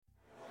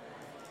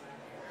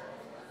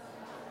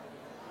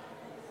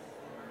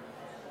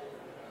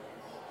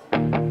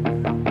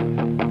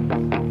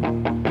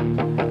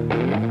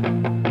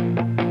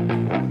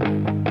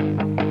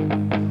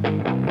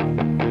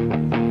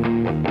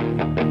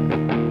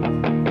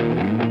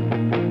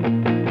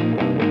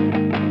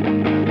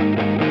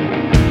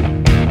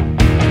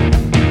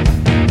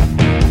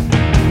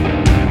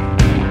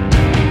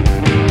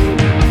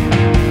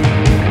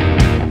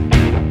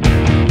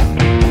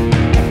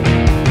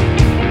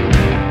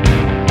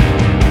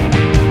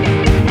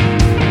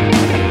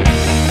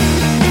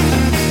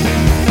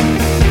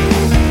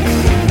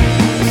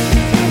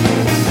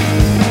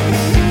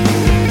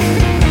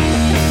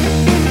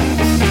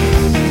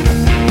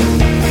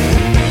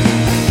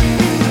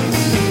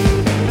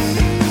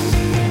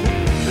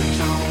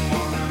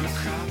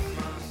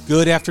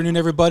Good afternoon,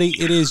 everybody.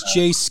 It is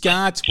Jay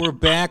Scott. We're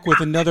back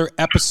with another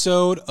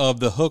episode of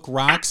The Hook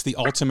Rocks, the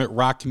Ultimate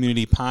Rock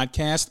Community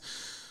Podcast.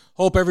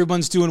 Hope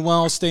everyone's doing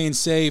well, staying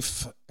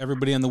safe.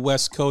 Everybody on the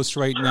West Coast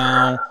right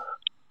now,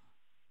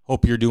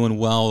 hope you're doing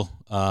well,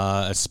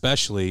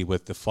 especially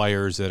with the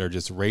fires that are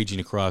just raging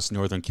across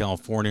Northern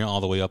California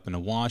all the way up into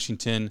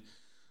Washington.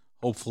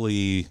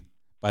 Hopefully,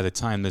 by the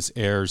time this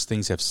airs,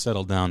 things have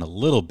settled down a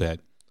little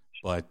bit,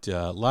 but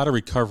a lot of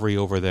recovery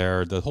over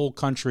there. The whole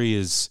country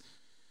is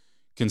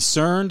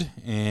concerned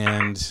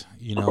and,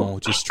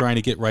 just trying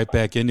to get right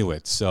back into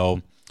it.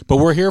 So, but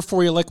we're here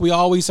for you like we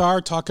always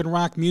are, talking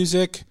rock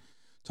music,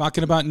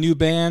 talking about new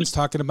bands,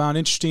 talking about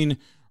interesting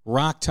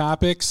rock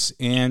topics.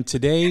 And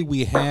today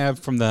we have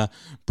from the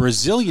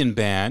Brazilian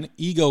band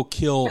Ego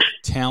Kill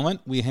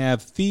Talent, we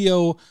have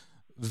Theo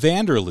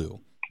Vanderloo.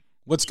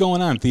 What's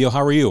going on, Theo?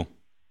 How are you?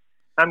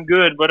 I'm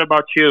good. What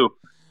about you?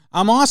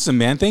 I'm awesome,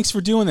 man. Thanks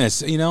for doing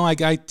this. I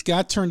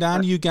got turned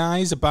on to you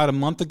guys about a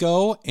month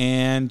ago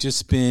and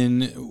just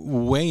been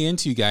way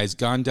into you guys,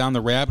 gone down the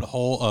rabbit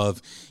hole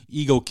of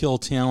Ego Kill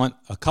Talent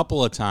a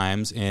couple of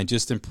times and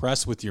just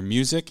impressed with your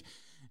music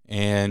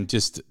and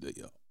just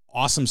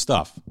awesome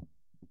stuff.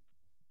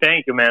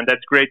 Thank you, man.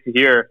 That's great to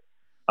hear.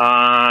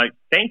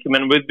 Thank you,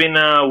 man. We've been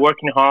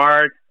working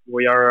hard.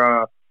 We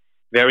are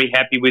very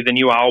happy with the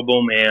new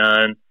album,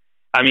 and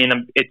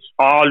it's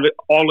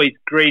always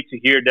great to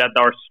hear that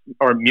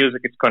our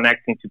music is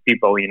connecting to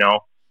people,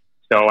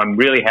 So I'm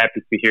really happy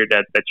to hear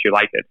that you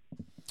like it.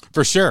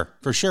 For sure.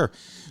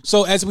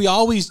 So as we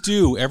always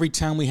do, every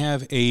time we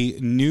have a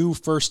new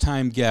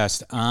first-time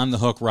guest on The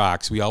Hook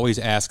Rocks, we always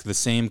ask the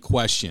same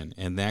question,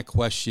 and that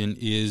question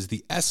is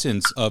the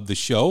essence of the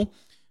show,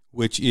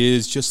 which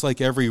is just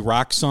like every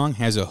rock song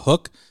has a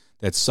hook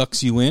that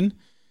sucks you in.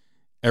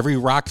 Every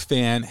rock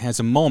fan has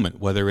a moment,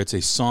 whether it's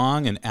a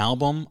song, an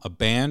album, a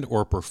band,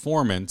 or a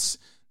performance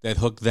that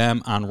hooked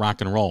them on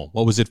rock and roll.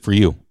 What was it for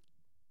you?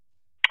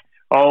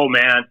 Oh,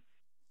 man.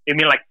 You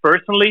mean like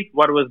personally?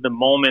 What was the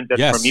moment that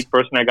for me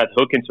personally I got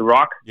hooked into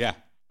rock? Yeah.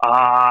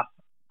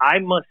 I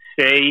must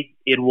say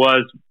it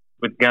was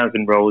with Guns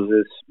N'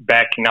 Roses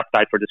back in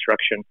Appetite for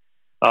Destruction.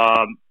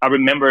 I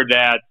remember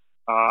that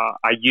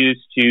I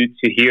used to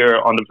hear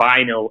on the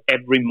vinyl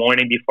every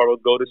morning before I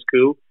would go to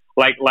school.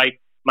 Like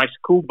my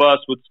school bus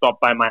would stop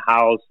by my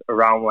house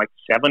around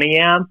 7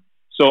 a.m.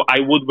 So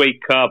I would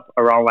wake up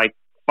around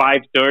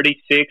 5:30,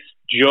 6,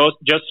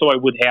 just so I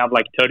would have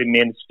 30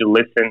 minutes to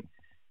listen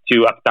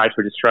to Appetite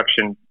for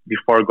Destruction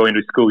before going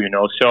to school,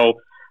 So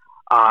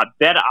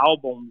that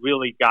album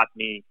really got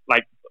me,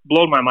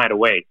 blown my mind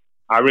away.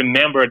 I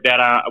remember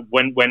that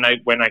when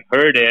I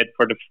heard it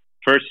for the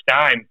first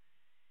time,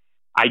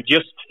 I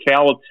just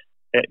felt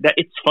that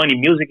it's funny.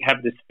 Music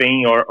have this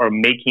thing or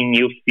making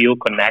you feel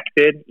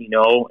connected,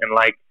 and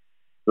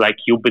like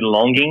you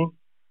belonging.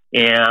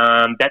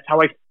 And that's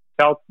how I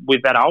felt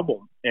with that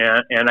album.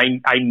 And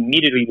I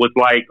immediately was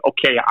like,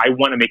 okay, I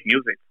want to make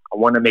music. I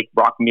want to make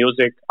rock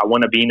music. I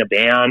want to be in a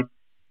band.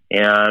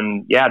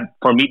 And yeah,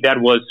 for me, that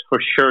was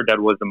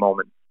the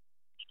moment.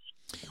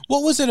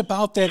 What was it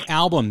about that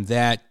album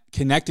that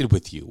connected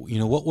with you?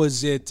 What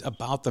was it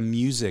about the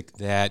music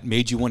that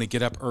made you want to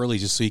get up early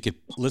just so you could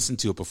listen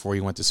to it before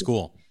you went to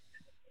school?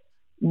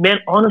 Man,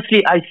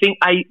 honestly, I think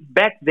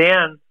back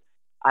then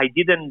I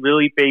didn't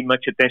really pay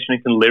much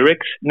attention to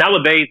lyrics.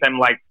 Nowadays,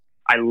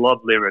 I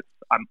love lyrics.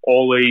 I'm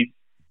always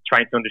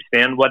trying to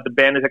understand what the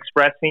band is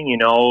expressing,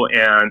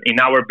 and in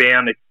our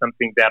band, it's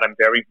something that I'm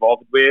very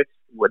involved with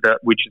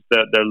which is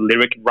the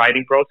lyric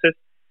writing process.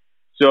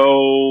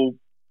 So,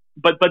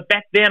 but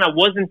back then I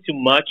wasn't too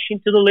much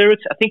into the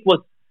lyrics. I think it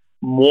was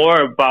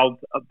more about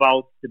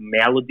the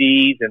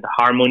melodies and the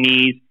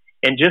harmonies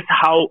and just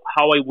how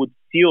I would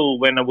feel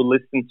when I would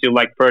listen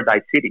to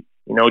Paradise City,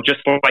 just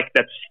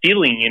that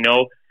feeling,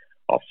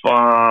 of,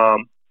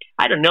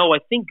 I don't know. I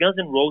think Guns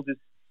N' Roses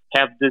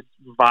have this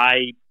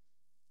vibe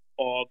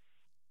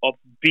of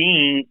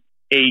being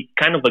a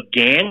kind of a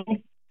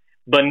gang,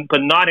 but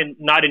not in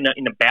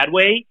a bad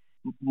way,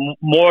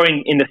 more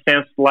in the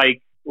sense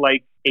like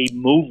a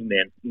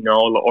movement,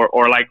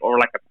 or like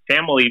a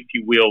family, if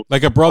you will,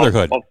 like a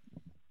brotherhood,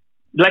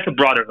 like a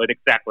brotherhood,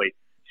 exactly.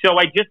 So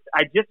I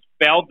just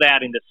felt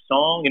that in the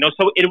song,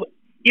 So it,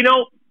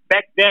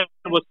 back then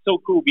it was so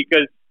cool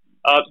because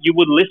you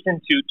would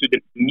listen to the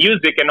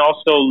music and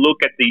also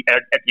look at the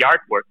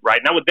artwork,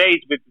 right?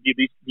 Nowadays with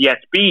the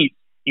DSPs,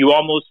 you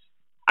almost,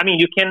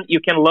 you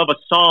can love a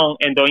song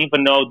and don't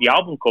even know the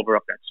album cover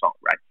of that song,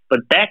 right?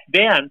 But back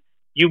then,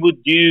 you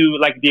would do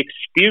the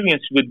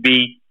experience would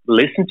be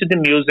listen to the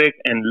music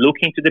and look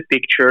into the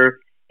picture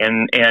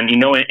and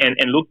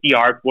look the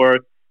artwork.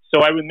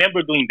 So I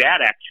remember doing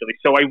that actually.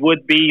 So I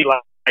would be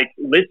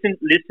listen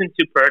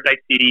to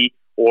Paradise City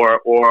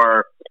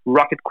or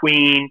Rocket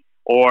Queen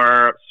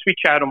or Sweet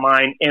Child of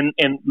Mine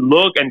and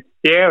look and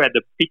stare at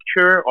the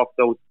picture of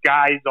those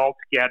guys all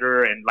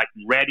together and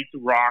ready to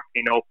rock,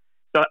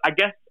 So I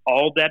guess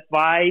all that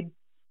vibe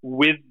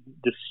with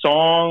the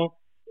song,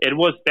 it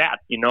was that,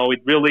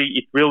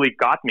 it really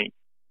got me.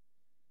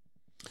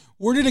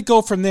 Where did it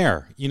go from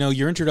there?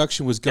 Your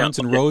introduction was Guns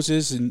N'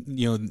 Roses, and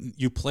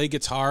you play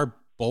guitar,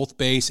 both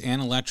bass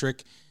and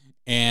electric,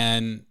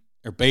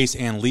 or bass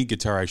and lead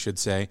guitar, I should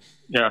say.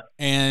 Yeah.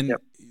 And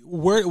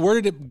where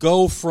did it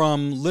go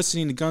from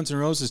listening to Guns N'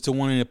 Roses to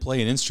wanting to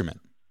play an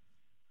instrument?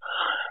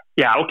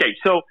 Yeah. Okay.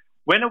 So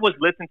when I was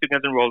listening to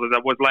Guns N' Roses,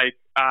 I was like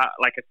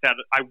I said,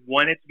 I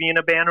wanted to be in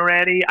a band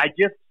already. I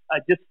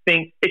just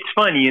think it's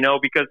funny,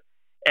 because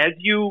as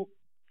you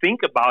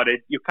think about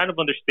it, you kind of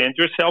understand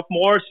yourself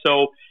more.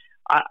 So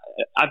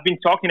I've been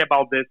talking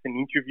about this in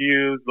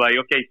interviews, like,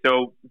 okay,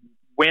 so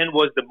when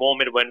was the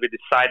moment when we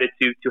decided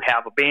to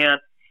have a band?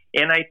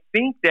 And I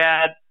think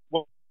that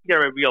what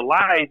I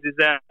realized is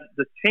that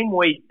the same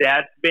way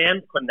that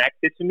band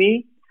connected to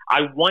me,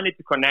 I wanted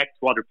to connect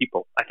to other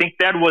people. I think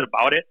that was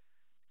about it.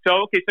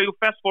 So you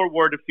fast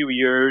forward a few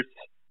years.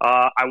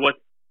 I was,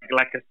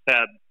 like I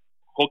said,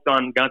 hooked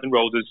on Guns N'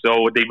 Roses.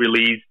 So they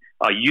released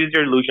Use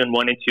Your Illusion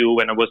 1 and 2,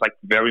 and I was like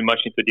very much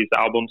into these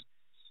albums.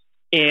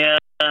 And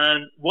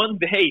one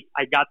day,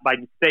 I got by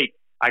mistake,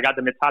 I got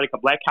the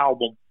Metallica Black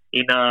Album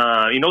in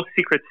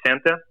Secret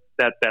Santa,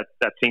 that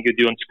thing you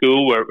do in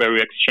school where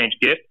you exchange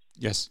gifts.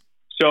 Yes.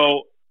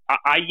 So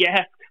I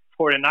asked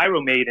for an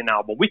Iron Maiden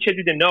album, which I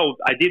didn't know.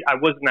 I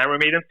was an Iron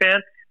Maiden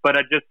fan, but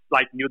I just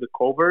knew the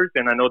covers,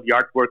 and I know the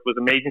artwork was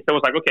amazing. So I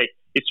was like, okay,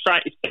 it's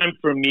time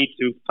for me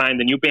to find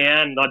a new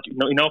band, not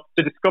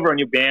to discover a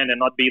new band and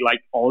not be like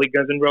only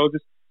Guns N'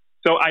 Roses.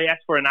 So I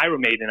asked for an Iron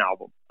Maiden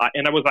album,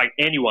 and I was like,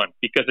 anyone,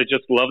 because I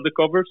just love the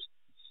covers.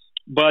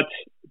 But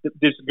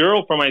this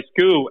girl from my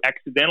school,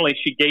 accidentally,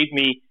 she gave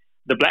me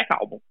the Black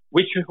Album,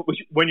 which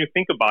when you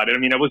think about it, I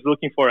mean, I was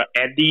looking for an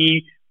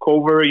Eddie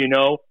cover,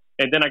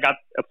 and then I got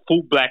a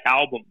full Black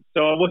Album.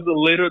 So I was a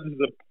little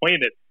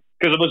disappointed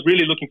because I was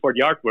really looking for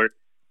the artwork.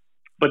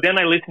 But then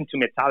I listened to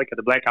Metallica,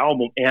 the Black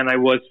Album, and I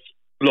was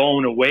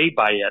blown away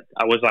by it.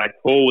 I was like,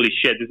 holy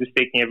shit, this is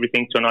taking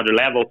everything to another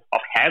level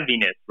of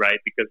heaviness, right?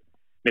 Because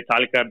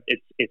Metallica,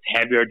 it's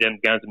heavier than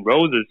Guns N'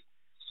 Roses.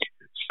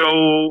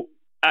 So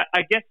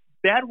I guess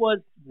that was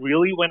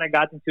really when I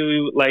got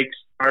into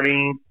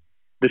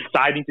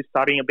deciding to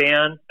starting a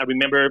band. I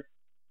remember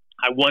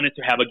I wanted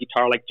to have a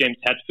guitar like James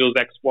Hetfield's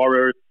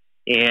Explorer,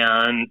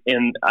 and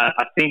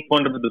I think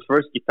one of the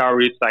first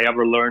guitarists I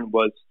ever learned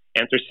was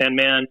Enter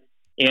Sandman.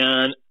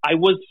 And I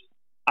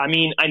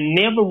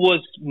never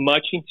was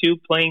much into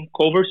playing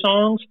cover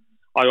songs.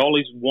 I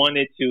always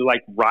wanted to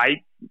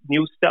write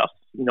new stuff,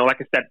 like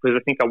I said, because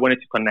I think I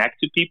wanted to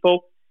connect to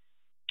people.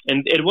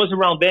 And it was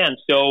around then.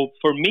 So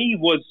for me, it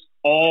was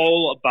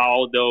all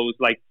about those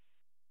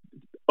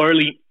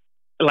early,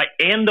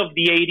 end of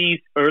the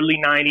 80s, early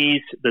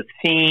 90s, the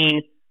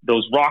scene,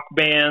 those rock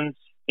bands.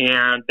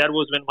 And that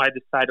was when I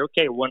decided,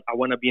 okay, I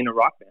want to be in a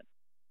rock band.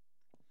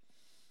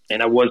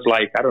 And I was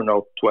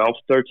 12,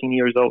 13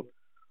 years old.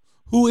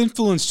 Who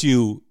influenced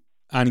you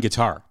on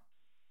guitar?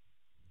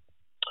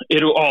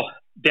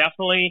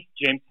 Definitely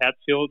James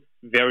Hetfield,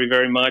 very,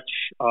 very much.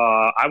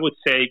 I would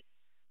say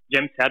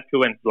James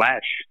Hetfield and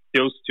Slash.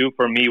 Those two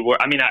for me were,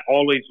 I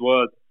always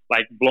was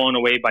blown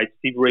away by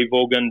Stevie Ray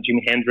Vaughan,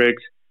 Jimi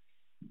Hendrix.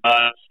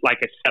 Like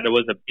I said, I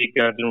was a big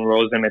Guns N'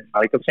 Roses and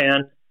Metallica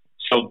fan.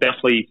 So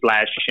definitely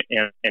Slash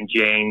and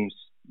James,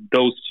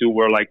 those two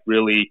were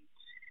really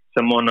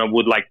someone I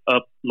would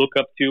look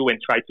up to and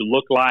try to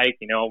look like,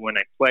 when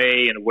I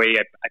play, and the way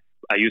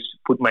I used to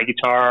put my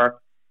guitar.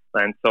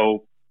 And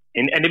so,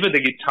 and even the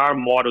guitar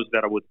models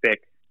that I would pick.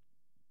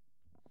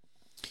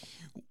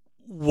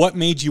 What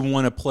made you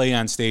want to play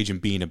on stage and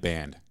be in a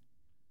band?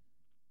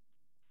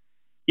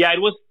 Yeah, it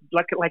was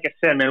like I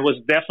said, man, it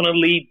was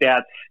definitely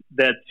that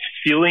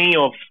feeling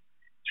of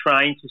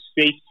trying to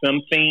say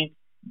something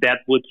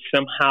that would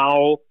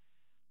somehow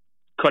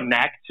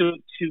connect to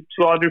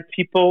other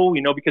people,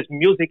 because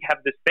music have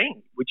this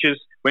thing, which is,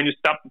 when you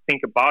stop to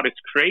think about it,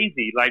 it's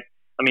crazy.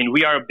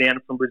 We are a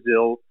band from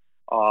Brazil.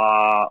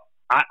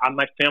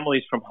 My family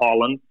is from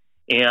Holland.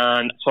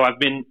 And so I've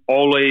been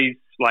always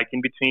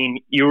in between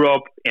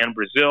Europe and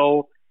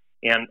Brazil.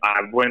 And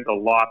I went a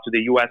lot to the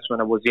U.S.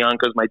 when I was young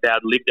because my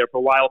dad lived there for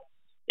a while.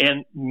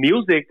 And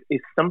music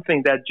is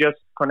something that just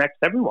connects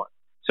everyone.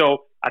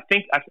 So I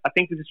think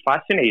this is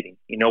fascinating.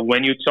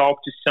 When you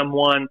talk to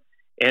someone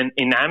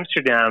in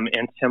Amsterdam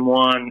and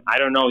someone, I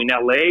don't know, in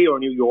LA or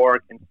New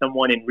York, and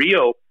someone in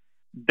Rio,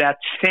 that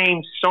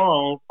same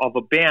song of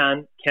a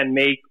band can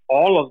make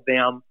all of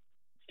them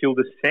feel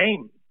the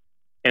same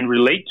and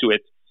relate to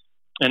it.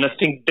 And I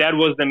think that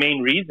was the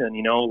main reason,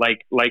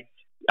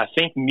 I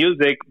think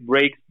music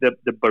breaks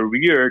the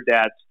barrier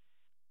that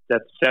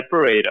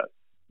separate us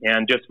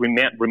and just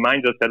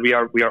reminds us that we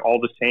are all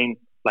the same,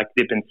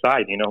 deep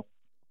inside,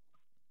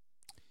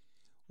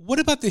 What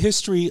about the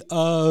history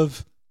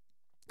of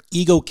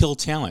Ego Kill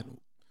Talent?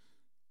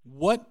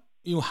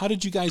 How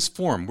did you guys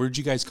form? Where did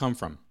you guys come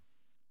from?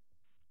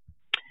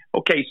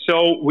 Okay,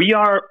 so we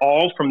are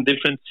all from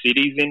different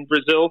cities in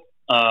Brazil.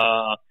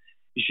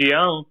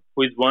 Jean,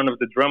 who is one of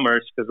the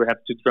drummers, because we have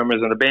two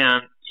drummers in the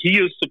band, he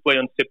used to play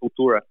on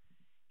Sepultura.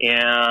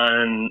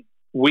 And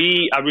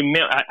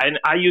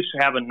I used to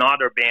have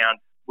another band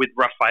with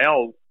Rafael,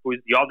 who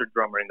is the other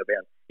drummer in the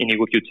band in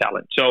Eagle Q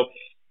Talent. So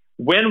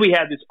when we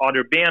had this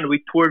other band, we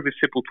toured with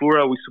Sepultura.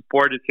 We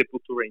supported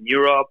Sepultura in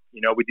Europe.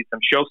 We did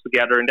some shows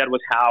together, and that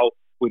was how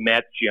we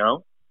met Jean.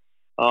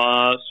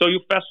 So you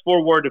fast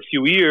forward a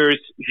few years,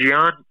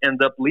 Jean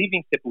ended up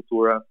leaving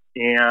Sepultura,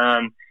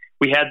 and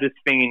we had this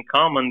thing in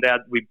common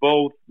that we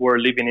both were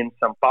living in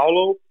São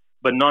Paulo,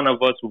 but none of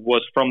us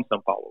was from São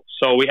Paulo.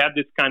 So we had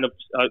this kind of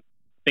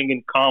thing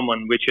in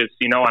common, which is,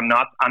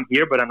 I'm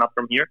here, but I'm not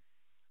from here.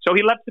 So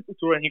he left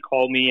Sepultura and he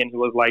called me and he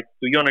was like,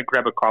 "Do you want to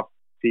grab a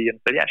coffee?" And I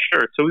said, "Yeah,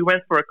 sure." So we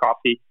went for a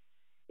coffee,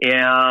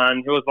 and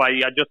he was like,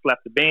 "I just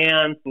left the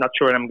band. Not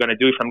sure what I'm going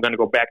to do, if I'm going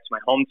to go back to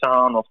my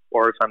hometown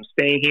or if I'm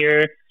staying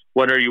here.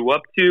 What are you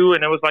up to?"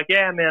 And I was like,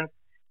 "Yeah, man."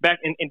 Back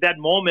in that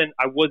moment,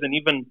 I wasn't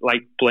even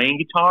like playing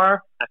guitar.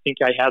 I think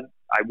I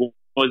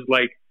was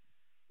like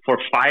for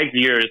 5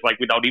 years, like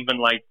without even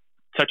like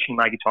touching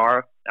my guitar.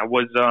 I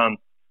was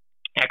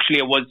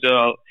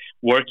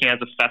working as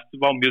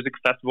a music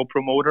festival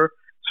promoter.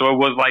 So I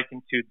was like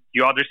into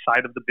the other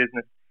side of the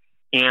business.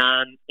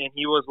 And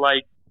he was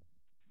like,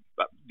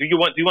 do you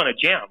want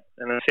to jam?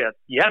 And I said,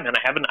 "Yeah, man,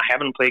 I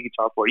haven't played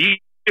guitar for years."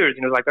 And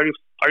he was like, are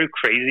you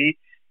crazy?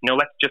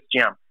 Let's just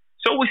jam.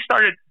 So we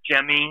started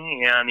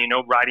jamming and,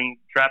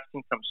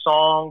 drafting some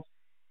songs.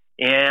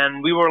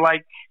 And we were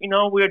like,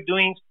 we're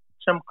doing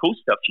some cool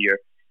stuff here.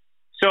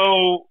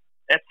 So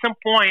at some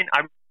point,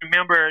 I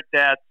remember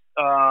that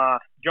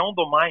John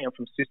Domayan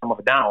from System of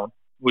a Down,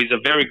 who is a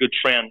very good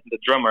friend, the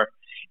drummer,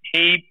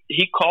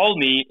 he called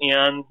me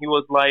and he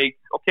was like,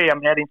 "Okay,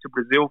 I'm heading to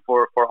Brazil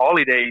for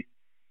holidays."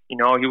 He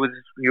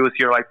was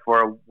here like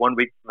for a 1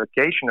 week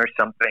vacation or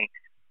something.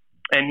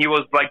 And he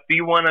was like, do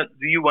you want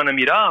to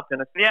meet up?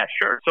 And I said, "Yeah,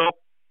 sure." So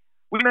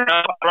we met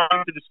up,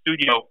 around to the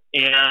studio,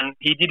 and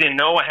he didn't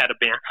know I had a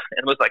band,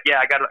 and was like, "Yeah,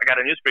 I got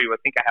a news for you. I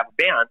think I have a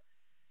band."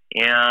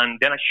 And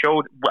then I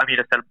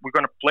said, "We're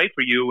going to play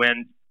for you and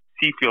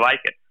see if you like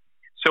it."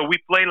 So we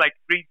played like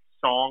 3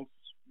 songs.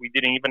 We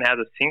didn't even have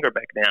a singer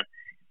back then.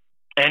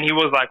 And he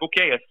was like,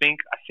 "Okay, I think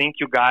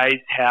you guys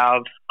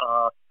have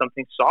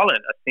something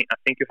solid. I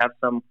think you have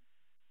some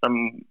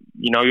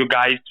you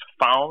guys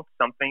found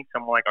something,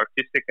 some like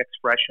artistic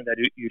expression that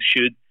you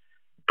should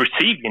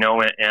perceive,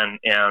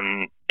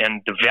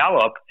 and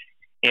develop."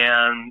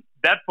 And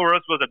that for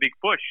us was a big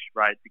push,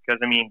 right? Because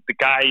the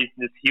guy is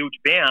this huge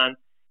band,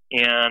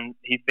 and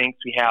he thinks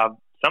we have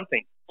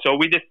something. So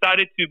we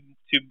decided to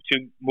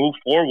move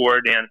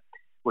forward, and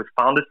we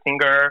found a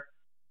singer,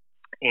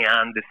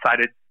 and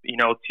decided,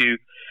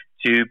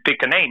 to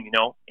pick a name,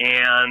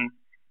 and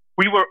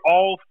we were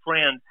all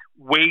friends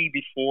way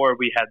before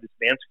we had this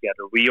band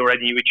together. We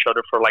already knew each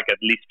other for like at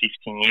least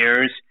 15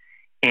 years.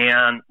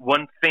 And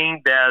one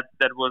thing that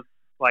was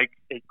like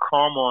a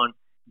common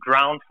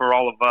ground for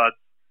all of us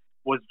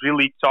was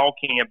really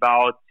talking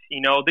about,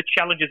 the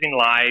challenges in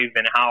life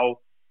and how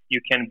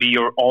you can be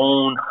your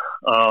own,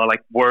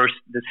 worst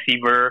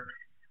deceiver.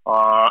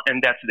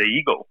 And that's the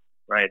ego,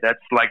 right?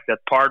 That's like that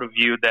part of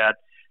you that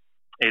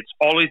it's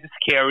always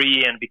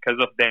scary. And because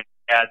of that,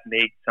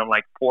 make some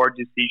like poor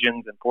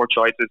decisions and poor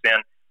choices.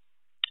 And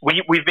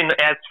we've been,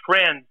 as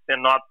friends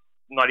and not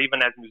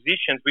even as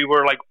musicians, we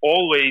were like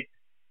always,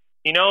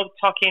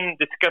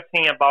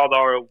 discussing about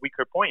our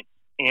weaker points.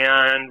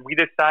 And we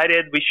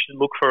decided we should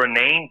look for a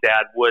name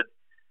that would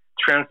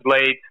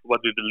translate what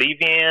we believe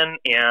in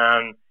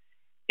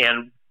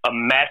and a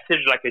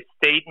message, like a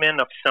statement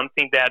of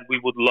something that we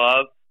would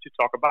love to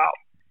talk about,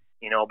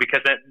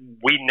 because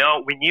we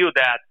knew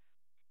that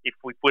if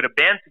we put a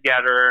band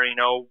together,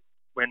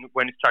 when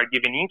we start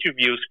giving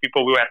interviews,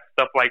 people will ask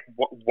stuff like,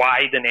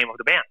 why the name of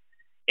the band?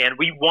 And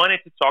we wanted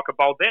to talk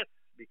about this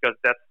because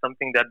that's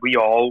something that we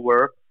all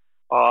were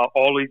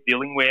always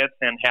dealing with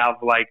and have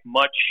like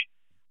much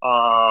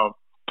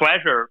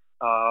pleasure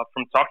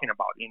from talking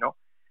about,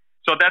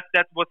 So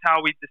that was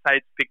how we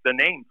decided to pick the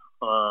name.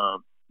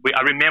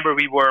 I remember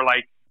we were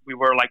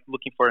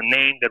looking for a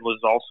name that was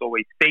also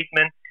a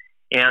statement.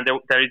 And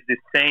there is this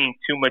saying,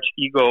 too much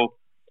ego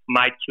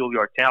might kill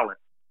your talent.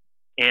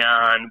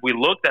 And we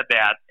looked at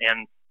that,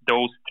 and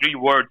those 3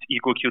 words,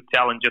 Eagle Q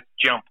Talent, just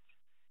jumped.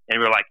 And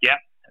we were like, yeah,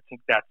 I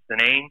think that's the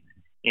name.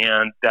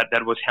 And that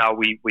was how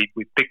we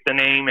picked the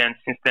name. And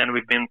since then,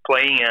 we've been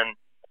playing, and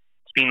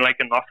it's been like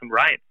an awesome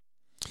ride.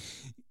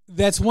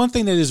 That's one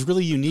thing that is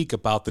really unique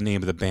about the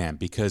name of the band,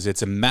 because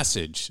it's a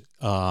message,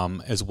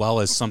 as well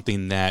as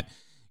something that,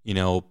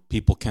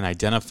 people can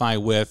identify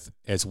with,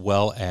 as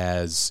well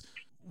as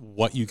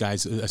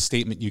a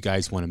statement you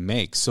guys want to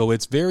make. So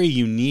it's very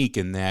unique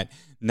in that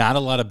not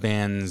a lot of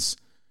bands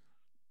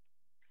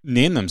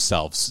name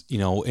themselves,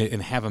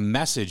 and have a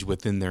message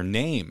within their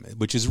name,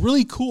 which is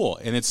really cool.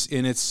 And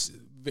it's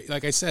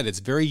like I said, it's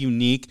very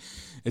unique.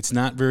 It's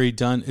not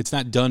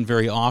done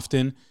very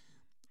often.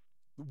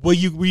 Were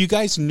you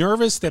guys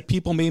nervous that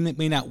people may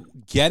not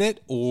get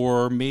it,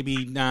 or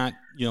maybe not,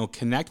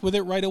 connect with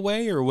it right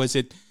away? Or was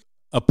it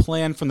a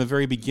plan from the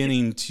very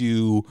beginning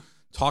to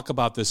talk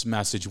about this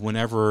message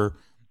whenever,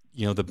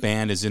 the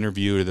band is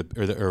interviewed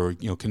or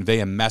convey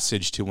a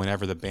message to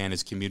whenever the band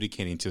is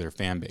communicating to their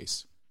fan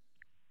base?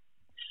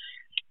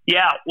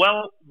 Yeah, well,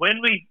 when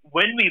we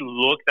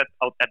looked at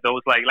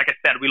those, like I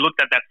said, we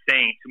looked at that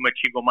saying, "Too much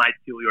ego might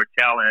kill your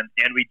talent,"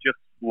 and we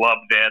just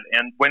loved it.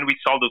 And when we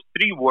saw those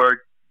three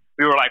words,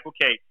 we were like,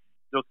 okay,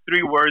 those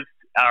three words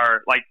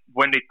are like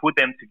when they put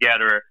them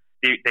together,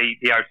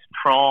 they are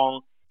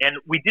strong. And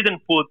we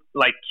didn't put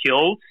like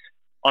kills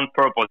on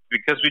purpose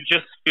because we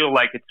just feel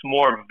like it's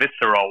more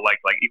visceral, like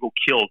ego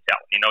kill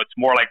talent. It's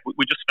more like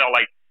we just felt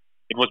like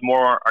it was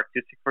more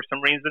artistic for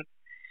some reason.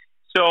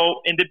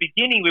 So in the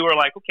beginning, we were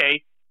like,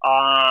 okay,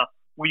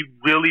 we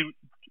really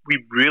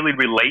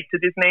relate to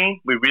this name.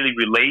 We really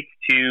relate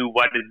to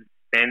what it's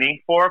standing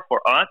for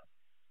us.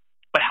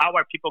 But how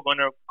are people going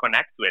to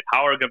connect to it?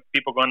 How are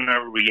people going to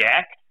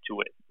react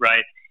to it,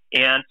 right?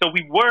 And so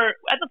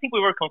I don't think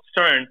we were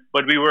concerned,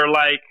 but we were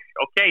like,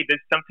 okay, this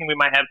is something we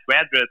might have to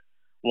address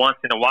once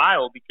in a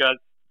while because,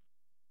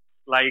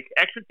 like,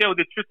 actually, tell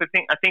the truth,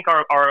 I think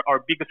our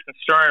biggest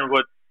concern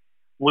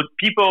would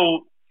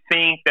people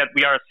think that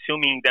we are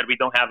assuming that we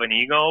don't have an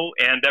ego,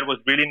 and that was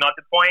really not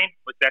the point.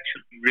 It was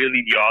actually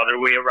really the other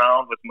way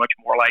around. It was much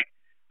more like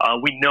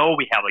we know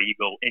we have an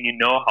ego, and you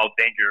know how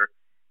dangerous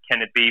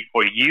can it be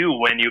for you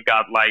when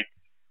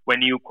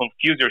you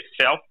confuse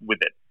yourself with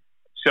it.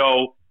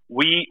 So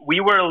we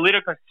were a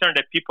little concerned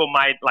that people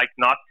might like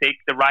not take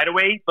the right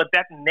away, but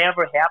that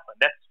never happened.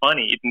 That's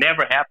funny. It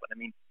never happened. I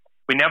mean,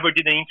 we never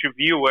did an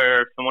interview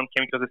where someone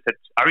came to us and said,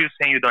 "Are you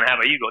saying you don't have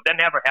an ego?" That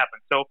never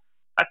happened. So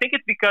I think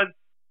it's because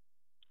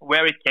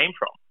where it came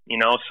from,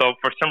 so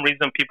for some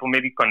reason people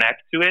maybe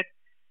connect to it.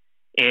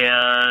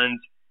 And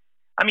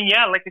I mean,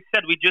 yeah, like I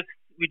said, we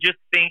just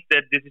think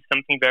that this is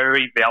something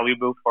very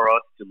valuable for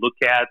us to look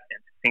at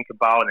and to think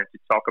about and to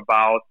talk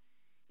about,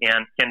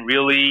 and can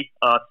really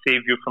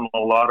save you from a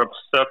lot of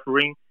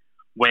suffering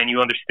when you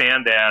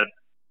understand that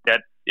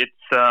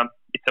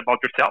it's about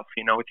yourself.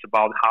 It's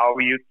about how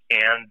you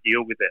can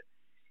deal with it.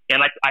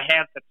 And I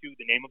have tattooed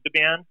the name of the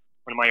band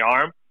on my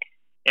arm,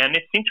 and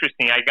it's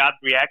interesting. I got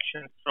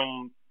reactions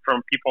from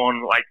people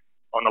on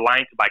the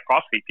line to buy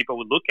coffee. People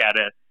would look at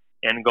it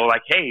and go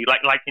like, "Hey,"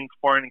 like in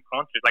foreign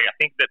countries. Like I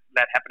think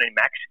that happened in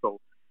Mexico.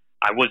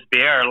 I was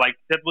there. Like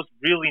that was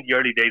really in the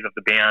early days of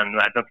the band.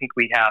 I don't think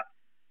we have.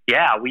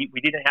 Yeah, we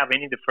didn't have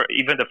any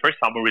even the first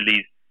album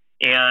release.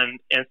 And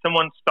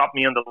someone stopped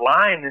me on the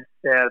line and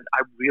said,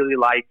 I really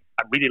like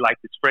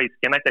this phrase.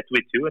 Can I tattoo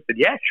it too? I said,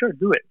 yeah, sure,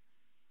 do it.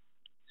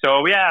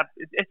 So yeah,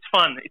 it's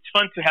fun. It's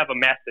fun to have a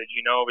message.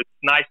 It's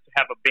nice to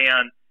have a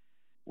band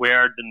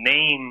where the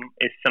name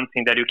is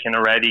something that you can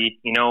already,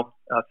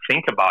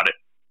 think about it.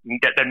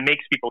 That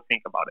makes people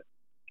think about it.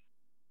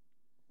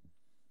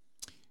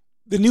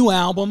 The new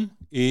album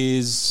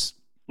is,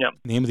 Yep.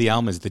 The name of the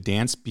album is The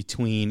Dance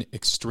Between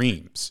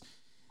Extremes.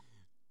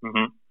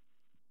 Mm-hmm.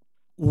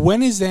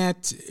 When is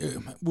that,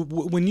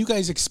 when you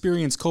guys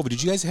experienced COVID,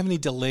 did you guys have any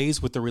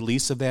delays with the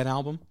release of that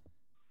album?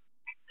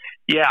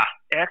 Yeah,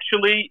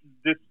 actually,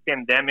 this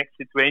pandemic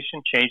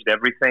situation changed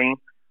everything.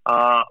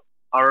 Our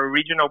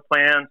original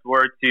plans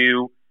were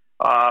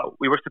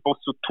we were supposed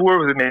to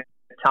tour with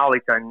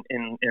Metallica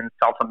in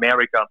South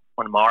America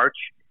on March,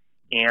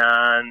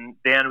 and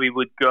then we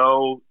would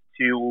go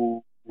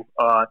to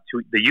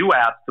the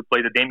U.S. to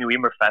play the Demi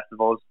Wimmer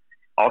festivals,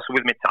 also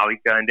with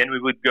Metallica, and then we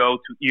would go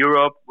to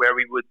Europe where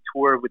we would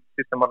tour with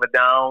System of a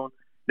Down.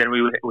 Then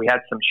we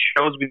had some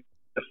shows with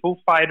the Foo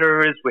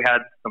Fighters. We had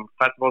some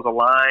festivals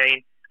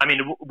aligned. I mean,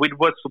 it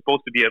was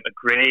supposed to be a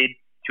great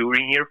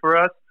touring year for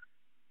us,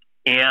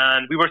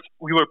 and we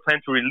were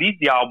planning to release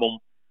the album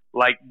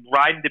like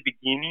right in the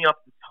beginning of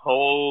this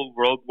whole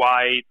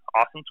worldwide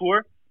awesome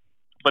tour.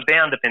 But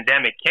then the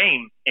pandemic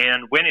came,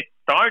 and when it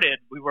started,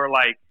 we were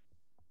like,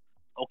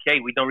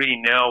 okay, we don't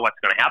really know what's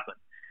going to happen.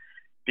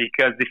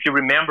 Because if you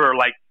remember,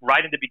 like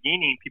right in the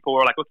beginning, people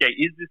were like, okay,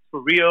 is this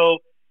for real?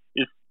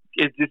 Is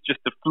this just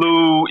the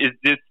flu? Is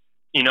this,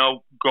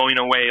 going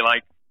away?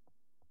 Like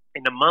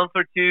in a month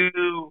or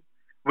two,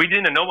 we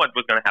didn't know what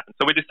was going to happen.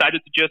 So we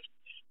decided to just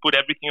put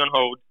everything on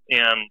hold,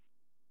 and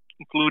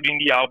including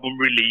the album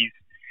release.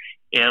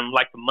 And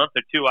like a month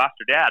or two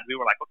after that, we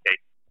were like, okay,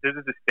 this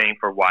is staying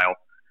for a while.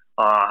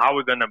 How are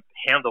we going to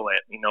handle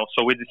it?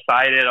 So we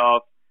decided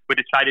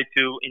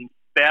to,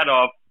 instead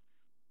of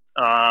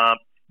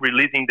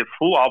releasing the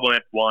full album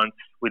at once,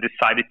 we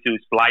decided to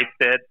slice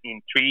it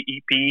in 3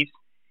 EPs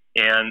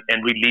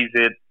and release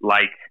it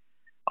like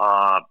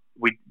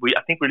we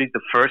I think released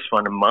the first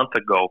one a month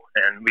ago,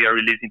 and we are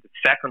releasing the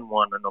second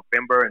one in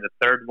November and the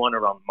third one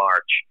around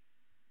March.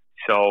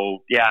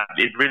 So yeah,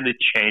 it really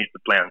changed the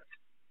plans.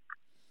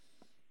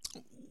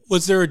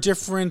 Was there a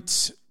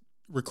different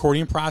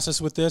recording process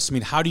with this? I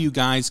mean, how do you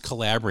guys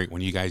collaborate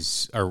when you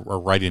guys are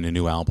writing a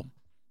new album?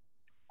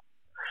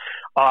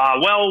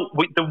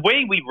 The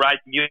way we write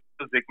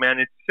music, man,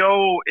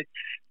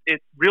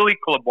 it's really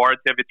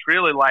collaborative. It's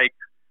really like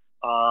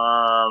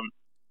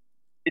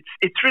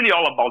it's really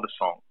all about the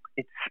song.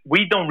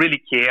 We don't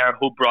really care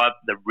who brought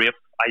the riff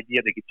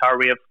idea, the guitar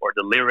riff, or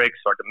the lyrics,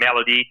 or the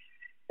melody.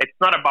 It's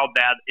not about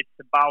that. It's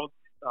about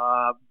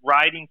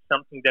writing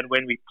something that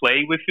when we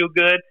play, we feel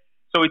good.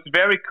 So it's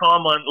very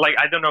common. Like,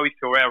 I don't know if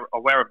you're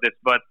aware of this,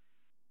 but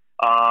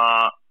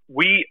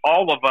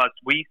all of us,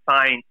 we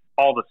signed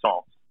all the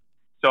songs.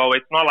 So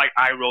it's not like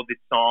I wrote this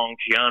song,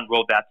 Jean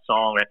wrote that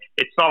song.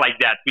 It's not like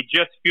that. We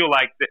just feel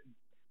like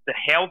the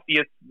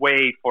healthiest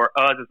way for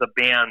us as a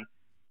band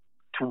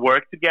to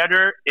work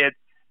together,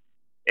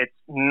 it's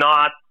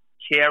not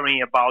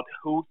caring about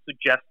who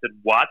suggested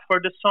what for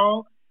the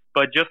song,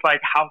 but just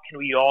like how can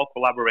we all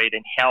collaborate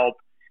and help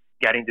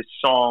getting the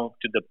song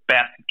to the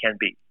best it can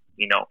be,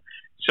 you know?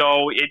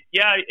 So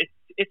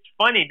it's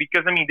funny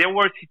because, I mean, there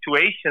were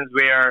situations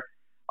where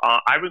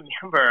I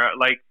remember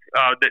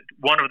that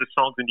one of the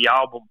songs in the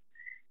album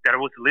that I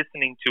was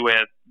listening to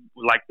it,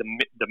 like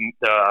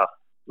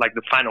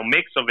the final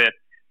mix of it,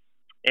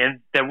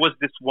 and there was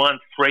this one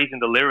phrase in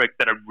the lyrics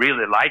that I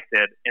really liked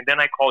it. And then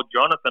I called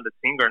Jonathan, the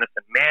singer, and I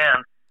said,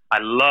 "Man, I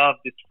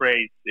love this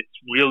phrase. It's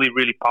really,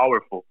 really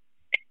powerful."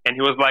 And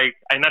he was like,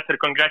 and I said,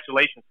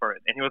 "Congratulations for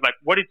it." And he was like,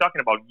 "What are you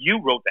talking about? You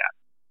wrote that."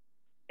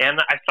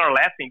 And I started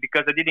laughing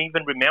because I didn't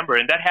even remember.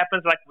 And that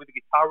happens like with the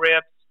guitar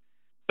riffs.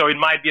 So it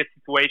might be a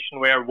situation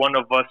where one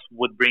of us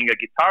would bring a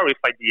guitar riff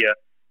idea,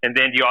 and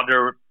then the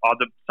other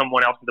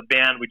someone else in the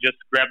band would just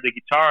grab the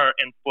guitar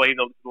and play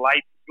the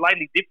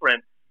slightly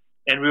different.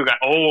 And we were like,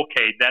 "Oh,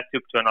 okay, that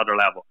took to another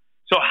level."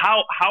 So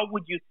how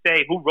would you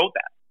say who wrote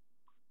that?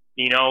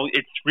 You know,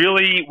 it's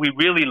really, we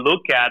really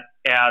look at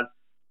as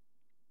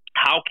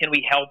how can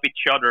we help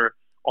each other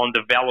on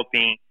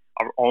developing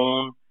our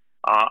own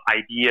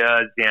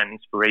ideas and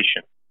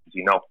inspiration,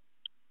 you know.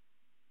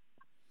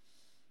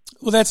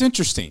 Well, that's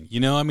interesting.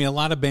 You know, I mean, a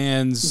lot of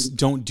bands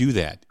don't do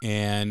that.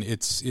 And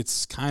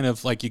it's kind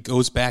of like it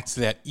goes back to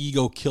that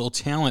ego kill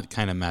talent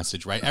kind of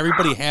message, right?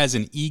 Everybody has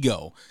an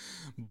ego,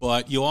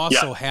 but you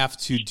also have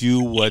to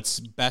do what's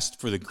best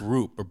for the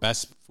group or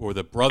best for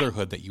the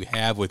brotherhood that you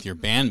have with your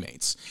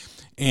bandmates.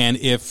 And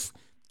if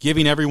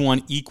giving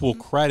everyone equal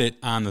credit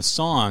on the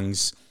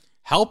songs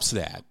helps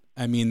that,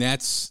 I mean,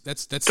 that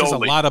says a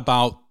lot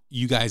about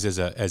you guys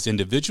as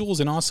individuals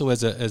and also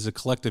as a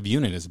collective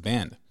unit, as a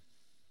band.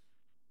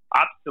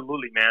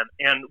 Absolutely, man.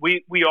 And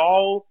we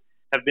all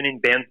have been in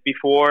bands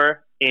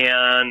before,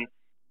 and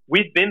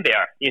we've been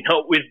there. You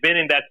know, we've been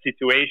in that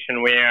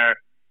situation where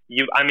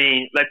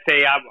let's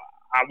say I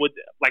would,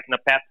 like in a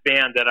past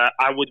band, that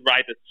I would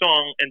write a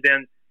song, and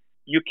then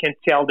you can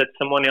tell that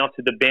someone else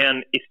in the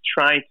band is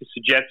trying to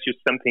suggest you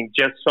something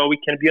just so we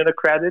can be on the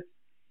credits.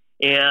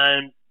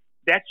 And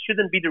that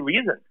shouldn't be the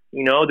reason.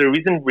 You know, the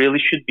reason really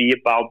should be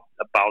about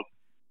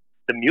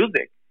the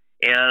music.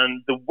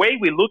 And the way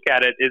we look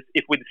at it is,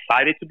 if we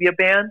decided to be a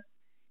band,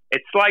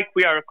 it's like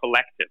we are a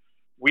collective.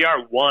 We are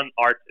one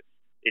artist.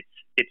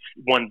 It's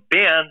one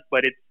band,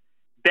 but it's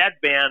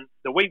that band.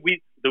 That's the way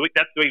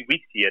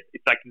we see it.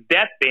 It's like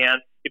that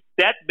band. If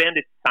that band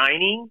is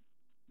signing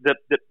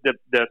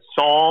the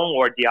song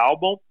or the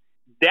album,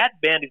 that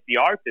band is the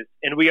artist,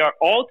 and we are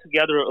all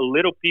together a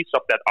little piece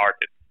of that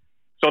artist.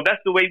 So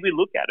that's the way we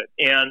look at it.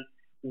 And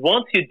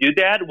once you do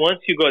that,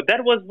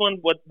 that was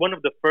one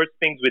of the first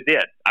things we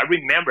did. I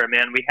remember,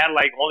 man, we had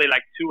only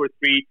 2 or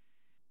 3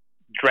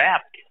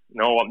 drafts.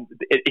 You know,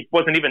 it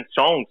wasn't even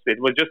songs.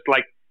 It was just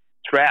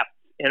drafts.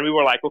 And we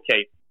were like,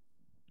 okay,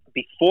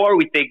 before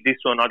we take this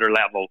to another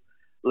level,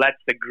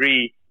 let's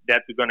agree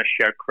that we're going to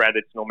share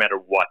credits no matter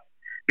what.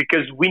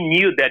 Because we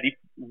knew that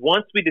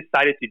once we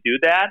decided to do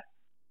that,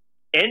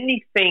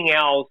 anything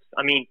else,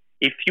 I mean,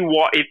 if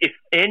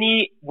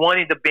anyone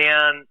in the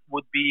band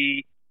would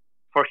be,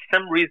 for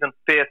some reason,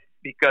 pissed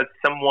because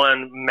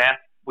someone messed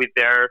with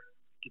their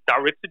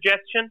guitar riff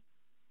suggestion,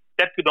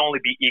 that could only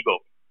be ego.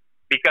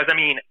 Because, I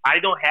mean, I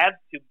don't have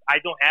to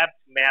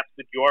mess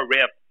with your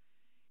riff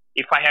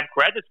if I have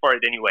credits for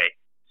it anyway.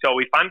 So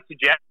if I'm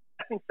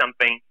suggesting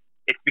something,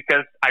 it's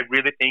because I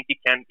really think it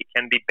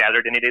can be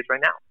better than it is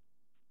right now.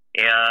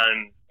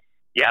 And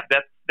yeah,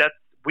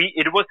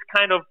 it was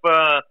kind of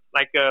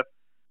like a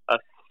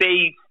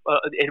safe.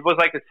 It was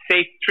like a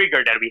safe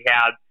trigger that we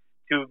had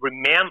to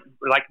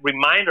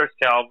remind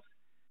ourselves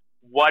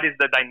what is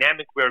the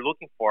dynamic we're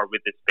looking for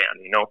with this band.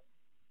 You know.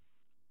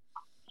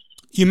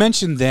 You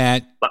mentioned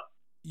that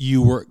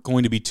you were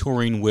going to be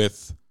touring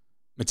with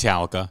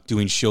Metallica,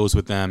 doing shows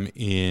with them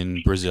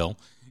in Brazil,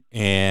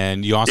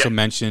 and you also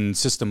mentioned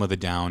System of a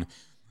Down.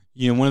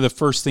 You know, one of the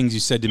first things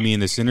you said to me in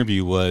this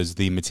interview was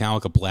the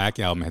Metallica Black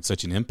Album had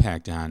such an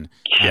impact on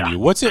you.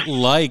 What's it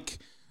like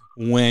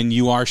when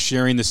you are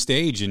sharing the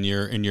stage and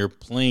you're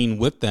playing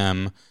with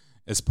them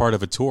as part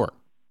of a tour?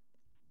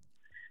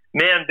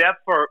 Man, that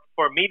for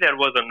me that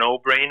was a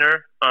no-brainer.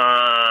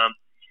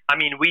 I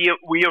mean,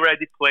 we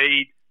already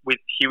played with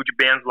huge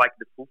bands like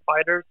the Foo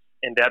Fighters,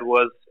 and that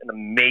was an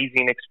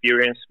amazing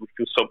experience. We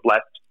feel so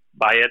blessed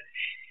by it.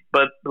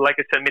 But like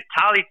I said,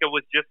 Metallica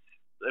was just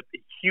a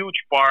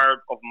huge part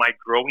of my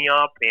growing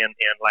up and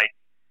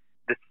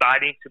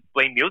deciding to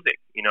play music,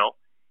 you know.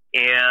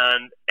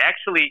 And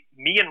actually,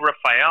 me and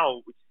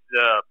Rafael, which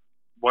is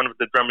one of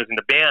the drummers in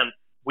the band,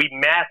 we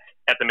met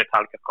at the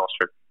Metallica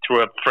concert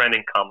through a friend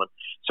in common.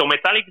 So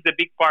Metallica is a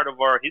big part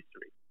of our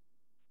history.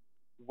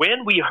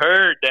 When we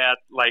heard that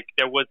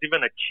there was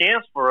even a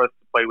chance for us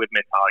to play with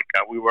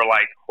Metallica, we were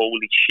like,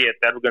 holy shit,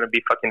 that's going to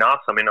be fucking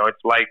awesome. You know,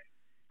 it's like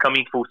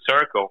coming full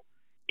circle.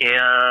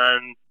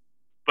 And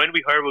when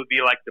we heard it would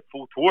be like the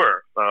full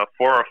tour, 4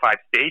 or 5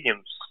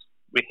 stadiums,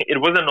 it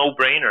was a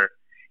no-brainer.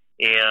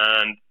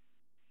 And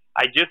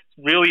I just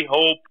really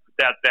hope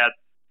that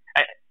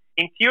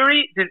in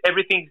theory,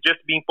 everything's just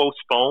being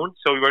postponed.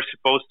 So we were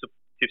supposed to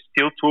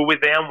still tour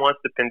with them once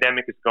the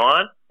pandemic is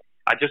gone.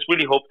 I just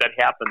really hope that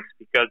happens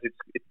because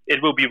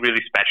it will be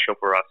really special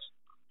for us.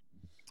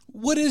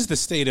 What is the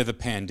state of the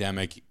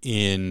pandemic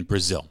in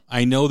Brazil?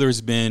 I know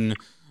there's been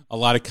a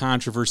lot of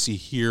controversy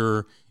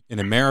here in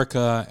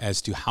America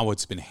as to how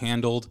it's been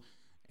handled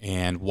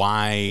and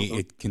why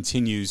it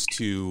continues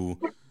to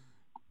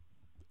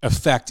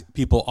affect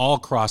people all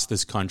across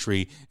this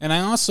country. And I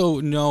also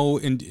know,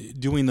 in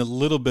doing the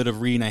little bit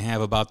of reading I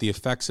have about the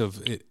effects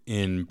of it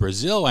in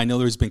Brazil, I know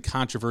there's been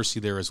controversy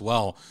there as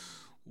well.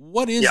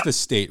 What is the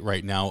state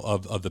right now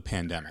of the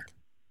pandemic?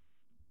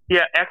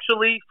 Yeah,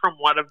 actually, from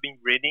what I've been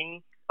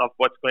reading of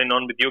what's going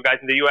on with you guys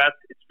in the U.S.,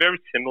 it's very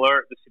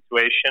similar, the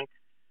situation.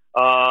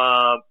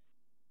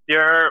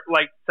 There are,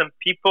 like, some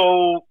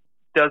people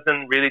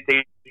doesn't really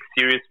take it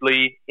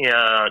seriously.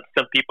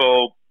 Some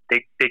people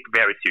take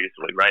very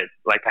seriously, right?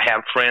 Like, I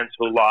have friends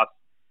who lost,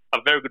 a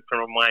very good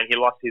friend of mine, he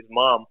lost his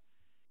mom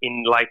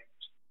in, like,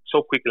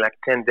 so quickly, like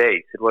 10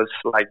 days. It was,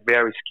 like,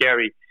 very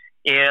scary.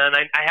 And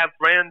I have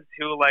friends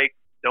who, like,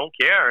 don't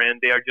care,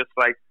 and they are just,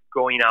 like,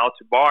 going out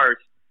to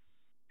bars.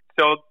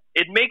 So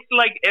it makes,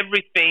 like,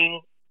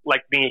 everything,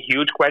 like, being a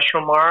huge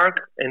question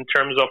mark in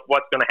terms of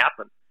what's going to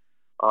happen.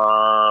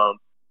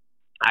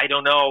 I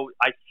don't know.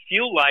 I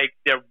feel like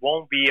there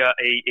won't be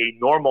a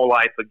normal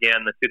life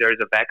again until there is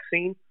a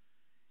vaccine,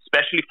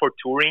 especially for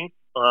touring.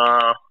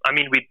 I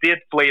mean, we did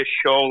play a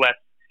show last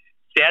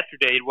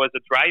Saturday. It was a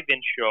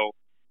drive-in show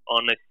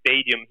on a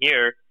stadium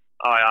here.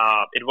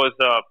 It was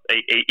a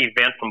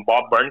event from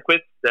Bob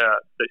Burnquist, the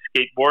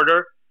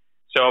skateboarder.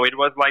 So it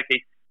was like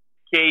a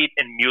skate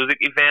and music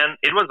event.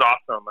 It was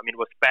awesome. I mean, it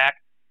was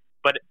packed.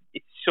 But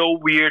it's so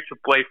weird to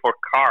play for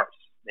cars,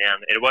 man.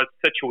 It was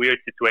such a weird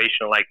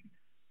situation. Like,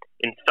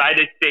 inside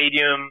a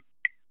stadium,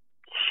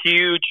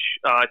 huge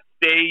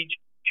stage,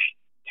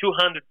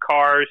 200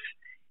 cars,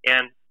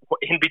 and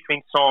in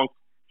between songs,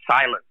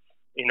 silence,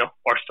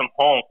 or some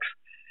honks.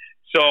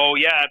 So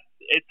yeah,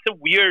 it's a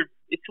weird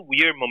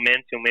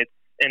momentum.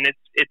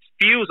 It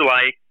feels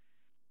like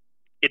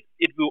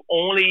it will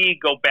only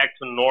go back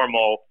to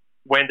normal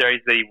when there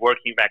is a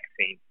working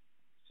vaccine.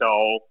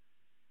 So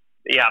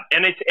yeah,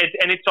 and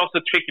it's also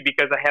tricky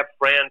because I have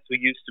friends who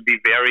used to be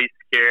very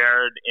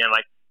scared and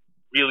like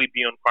really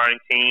be on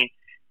quarantine,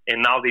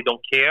 and now they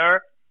don't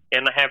care.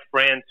 And I have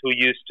friends who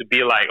used to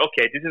be like,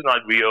 okay, this is not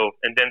real.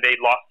 And then they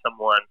lost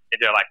someone and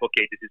they're like,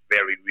 okay, this is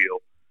very real.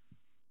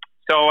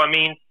 So, I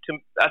mean,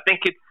 I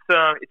think it's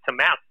a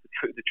mess,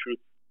 the truth.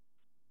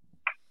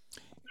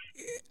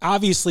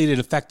 Obviously, it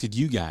affected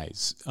you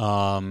guys,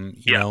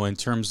 you know, in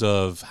terms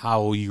of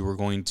how you were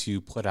going to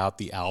put out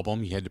the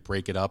album. You had to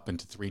break it up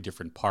into 3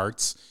 different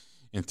parts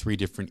and 3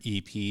 different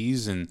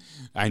EPs. And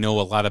I know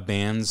a lot of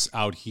bands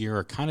out here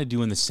are kind of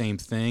doing the same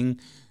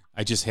thing.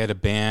 I just had a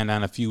band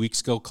on a few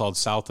weeks ago called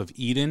South of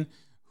Eden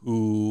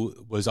who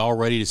was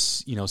already,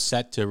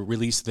 set to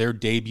release their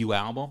debut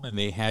album, and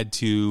they had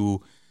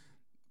to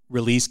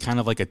release kind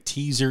of like a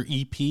teaser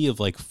EP of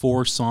like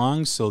 4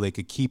 songs so they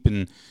could keep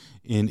in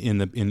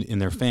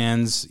their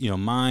fans,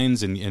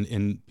 minds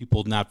and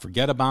people not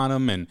forget about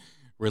them and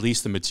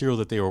release the material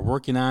that they were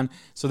working on.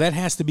 So that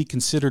has to be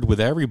considered with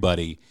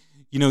everybody.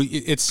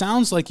 It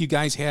sounds like you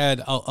guys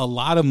had a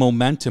lot of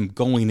momentum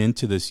going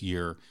into this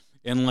year.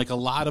 And like a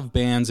lot of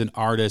bands and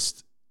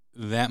artists,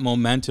 that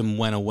momentum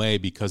went away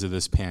because of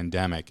this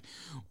pandemic.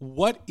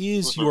 What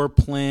is your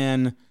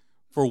plan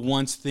for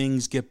once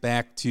things get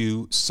back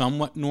to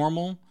somewhat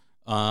normal,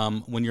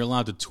 when you're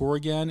allowed to tour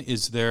again?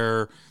 Is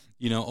there,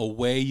 a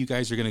way you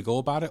guys are going to go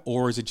about it?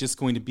 Or is it just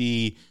going to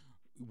be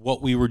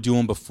what we were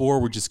doing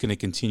before, we're just going to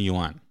continue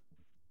on?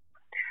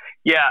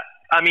 Yeah,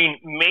 I mean,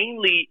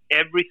 mainly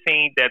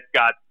everything that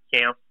got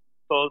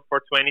canceled for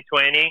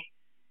 2020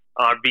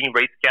 are being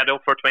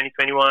rescheduled for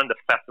 2021, the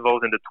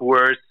festivals and the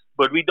tours,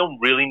 but we don't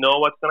really know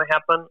what's going to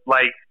happen.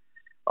 Like,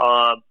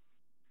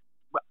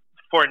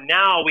 for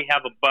now, we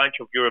have a bunch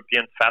of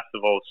European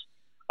festivals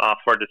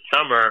for the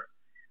summer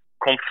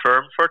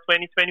confirmed for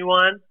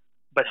 2021,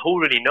 but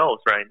who really knows,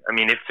 right? I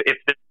mean, if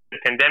the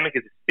pandemic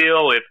is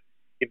still,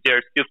 if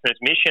there's still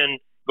transmission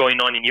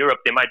going on in Europe,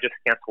 they might just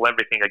cancel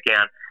everything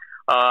again.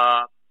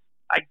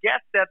 I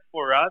guess that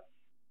for us,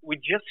 we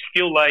just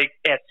feel like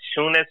as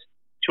soon as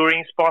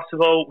touring is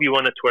possible, we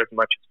want to tour as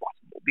much as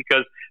possible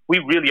because we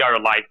really are a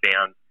live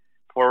band.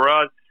 For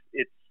us,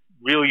 it's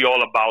really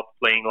all about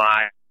playing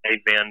live,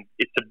 and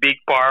it's a big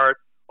part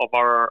of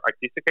our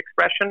artistic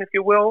expression, if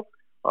you will,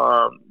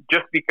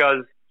 just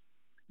because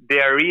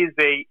there is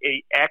a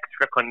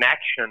extra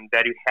connection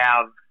that you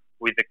have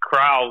with the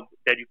crowd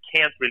that you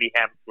can't really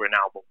have through an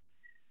album.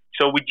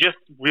 So we just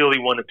really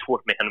want to tour,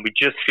 man. We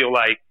just feel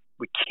like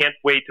we can't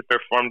wait to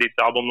perform this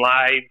album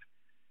live.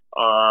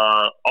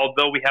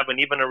 Although we haven't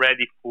even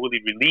already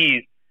fully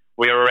released,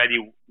 we're already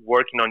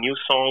working on new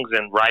songs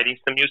and writing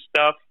some new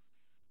stuff.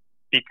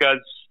 because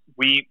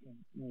we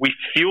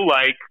feel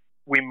like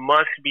we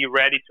must be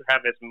ready to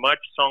have as much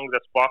songs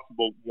as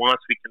possible once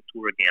we can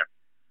tour again.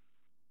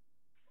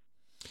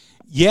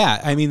 Yeah,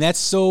 I mean, that's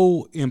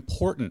so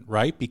important,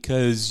 right?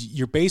 Because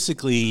you're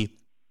basically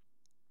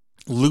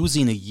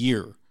losing a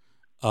year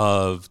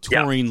of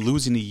touring,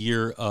 losing a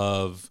year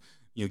of,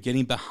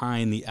 getting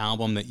behind the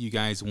album that you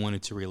guys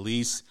wanted to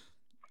release.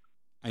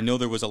 I know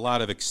there was a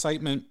lot of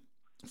excitement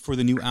for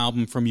the new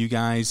album from you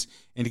guys,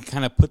 and to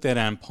kind of put that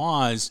on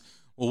pause,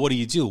 well, what do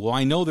you do? Well,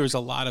 I know there's a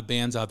lot of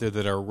bands out there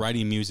that are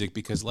writing music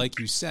because, like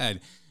you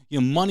said,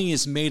 money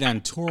is made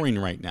on touring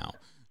right now.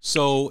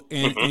 So,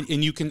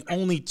 and you can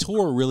only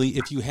tour really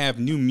if you have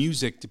new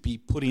music to be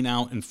putting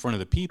out in front of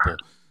the people.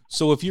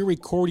 So if you're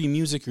recording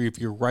music or if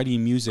you're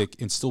writing music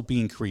and still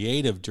being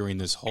creative during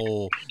this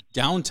whole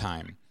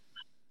downtime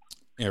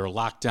or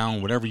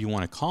lockdown, whatever you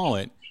want to call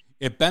it,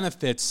 it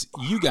benefits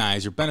you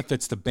guys or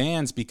benefits the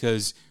bands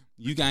because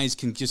you guys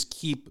can just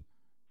keep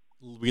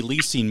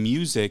releasing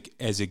music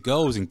as it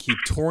goes and keep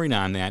touring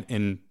on that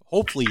and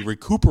hopefully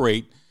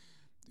recuperate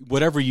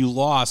whatever you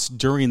lost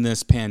during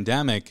this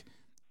pandemic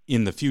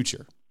in the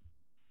future.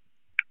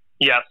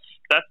 Yes,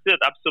 that's it.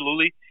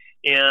 Absolutely.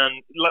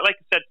 And like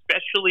I said,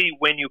 especially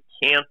when you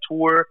can't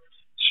tour.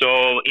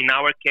 So in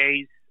our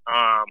case,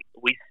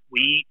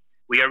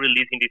 we are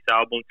releasing this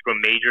album through a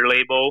major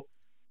label,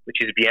 which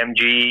is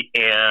BMG.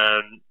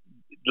 And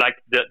like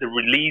the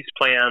release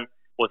plan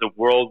was a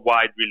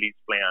worldwide release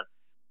plan.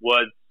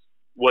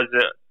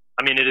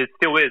 It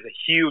still is a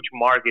huge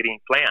marketing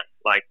plan,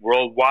 like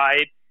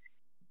worldwide.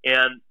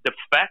 And the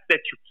fact that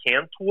you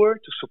can tour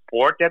to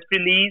support that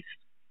release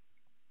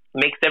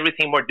makes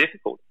everything more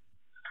difficult,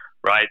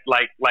 right?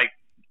 Like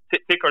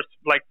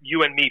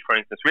you and me, for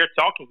instance, we're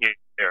talking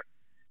here.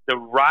 The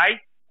right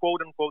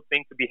quote unquote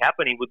thing to be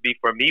happening would be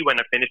for me when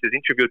I finish this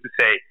interview to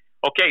say,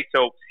 okay,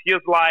 so see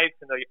us live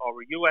in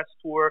our US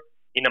tour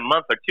in a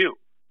month or two,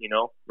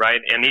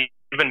 right? And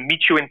even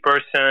meet you in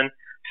person.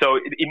 So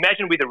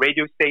imagine with the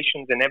radio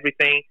stations and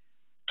everything,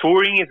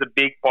 touring is a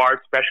big part,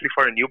 especially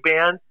for a new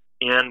band.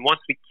 And once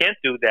we can't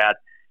do that,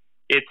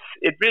 it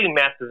really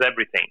messes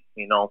everything,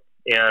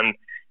 And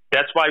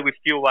that's why we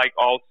feel like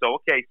also,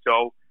 okay,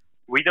 so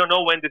we don't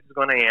know when this is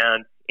going to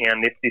end.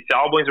 And if this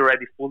album is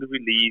already fully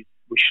released,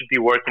 we should be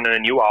working on a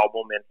new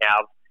album and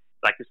have,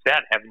 like you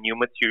said, have new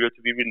material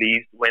to be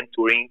released when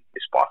touring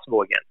is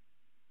possible again.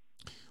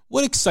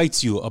 What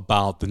excites you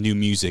about the new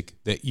music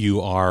that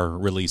you are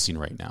releasing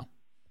right now?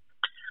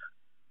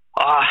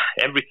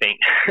 Everything.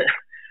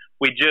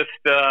 We just,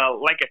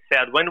 like I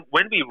said, when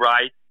we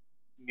write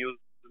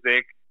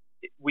music,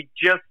 we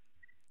just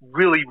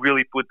really,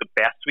 really put the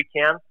best we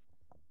can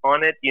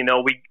on it.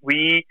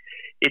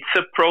 It's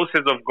a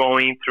process of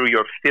going through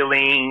your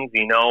feelings,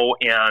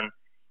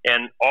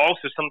 and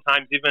also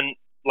sometimes even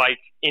like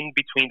in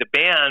between the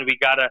band,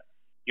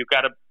 you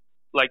gotta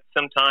like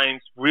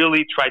sometimes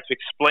really try to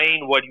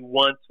explain what you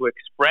want to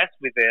express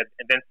with it,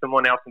 and then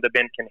someone else in the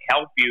band can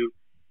help you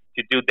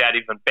to do that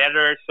even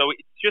better. So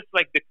it's just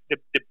like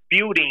the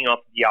building of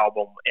the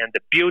album and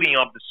the building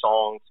of the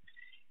songs.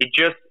 It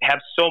just has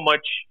so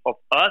much of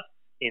us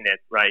in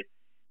it, right?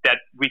 That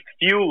we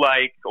feel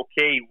like,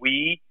 okay,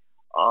 we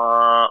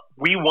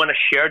want to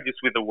share this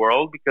with the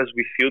world because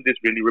we feel this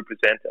really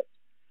represents us.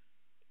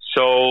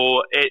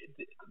 So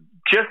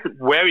just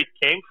where it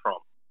came from,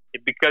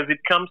 because it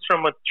comes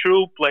from a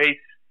true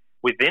place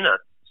within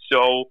us.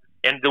 So,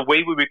 and the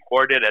way we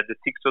recorded at the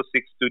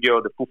 606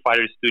 studio, the Foo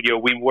Fighters studio,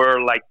 we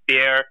were like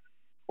there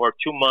for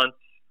 2 months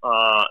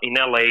in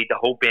LA, the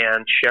whole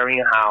band sharing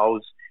a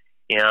house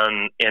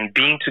and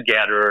being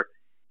together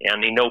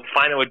and,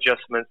 final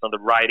adjustments on the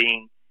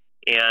writing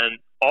and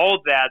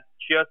all that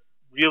just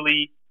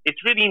really,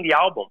 it's really in the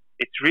album.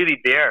 It's really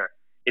there.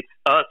 It's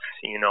us,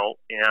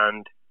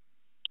 and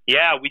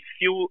yeah, we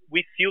feel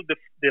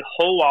the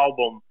whole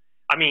album.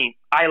 I mean,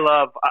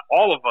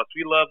 all of us,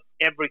 we love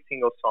every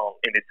single song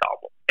in this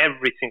album,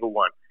 every single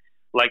one.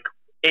 Like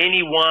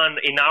anyone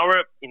in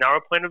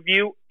our point of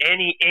view,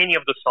 any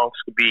of the songs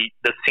could be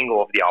the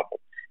single of the album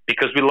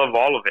because we love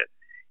all of it.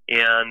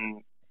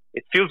 And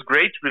it feels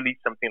great to release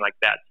something like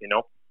that,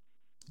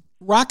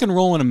 Rock and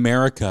roll in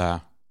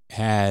America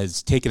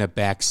has taken a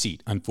back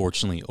seat,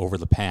 unfortunately, over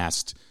the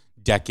past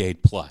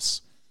decade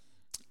plus.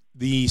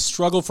 The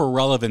struggle for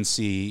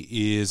relevancy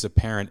is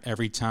apparent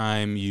every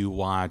time you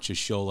watch a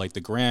show like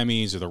the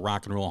Grammys or the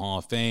Rock and Roll Hall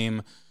of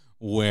Fame,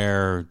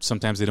 where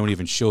sometimes they don't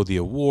even show the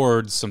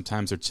awards.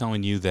 Sometimes they're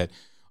telling you that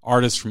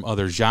artists from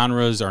other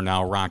genres are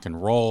now rock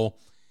and roll.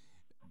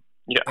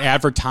 Yeah.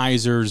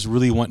 Advertisers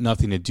really want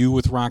nothing to do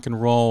with rock and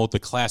roll. The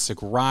classic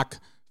rock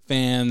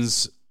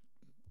fans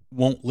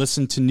won't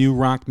listen to new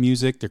rock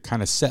music. They're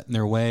kind of set in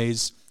their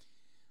ways.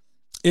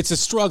 It's a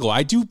struggle.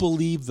 I do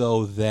believe,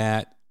 though,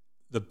 that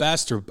the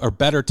best or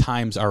better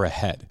times are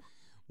ahead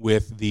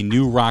with the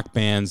new rock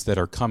bands that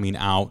are coming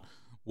out,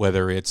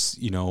 whether it's,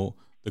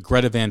 the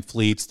Greta Van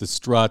Fleets, the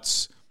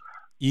Struts,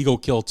 Ego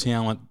Kill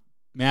Talent,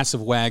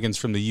 Massive Wagons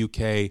from the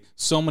UK,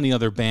 so many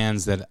other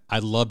bands that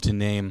I'd love to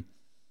name.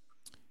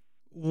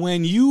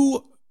 When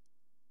you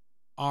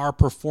are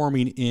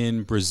performing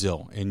in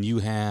Brazil and you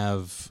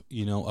have,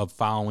 a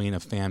following,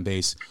 a fan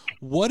base,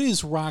 what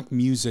is rock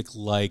music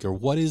like, or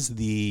what is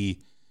the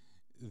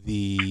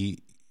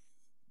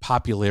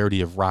popularity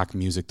of rock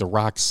music, the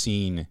rock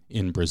scene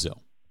in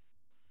Brazil?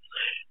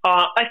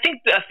 I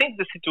think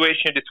the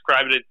situation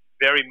described is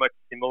very much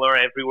similar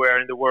everywhere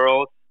in the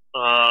world.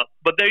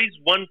 But there is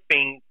one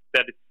thing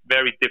that is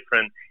very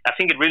different. I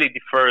think it really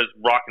differs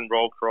rock and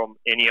roll from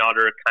any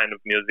other kind of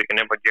music and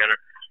every genre.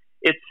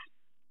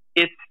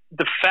 It's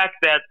the fact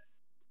that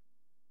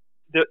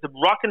the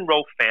rock and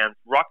roll fans,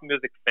 rock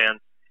music fans,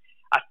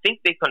 I think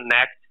they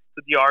connect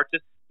to the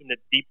artist in a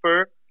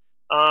deeper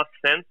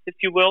sense, if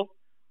you will,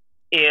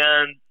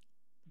 and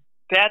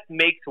that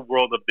makes a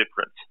world of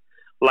difference.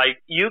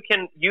 Like you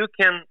can,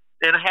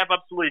 and I have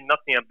absolutely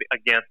nothing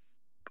against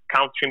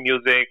country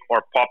music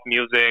or pop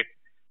music.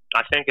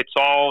 I think it's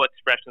all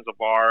expressions of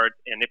art,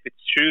 and if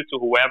it's true to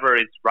whoever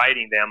is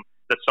writing them,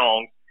 the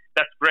songs,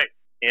 that's great,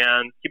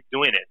 and keep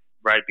doing it,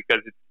 right?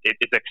 Because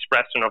it's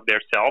expression of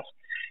their selves.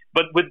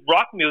 But with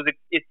rock music,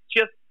 it's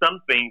just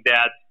something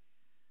that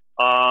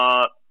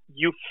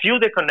you feel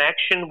the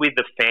connection with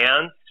the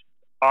fans.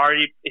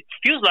 It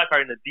feels like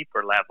are in a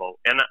deeper level,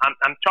 and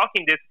I'm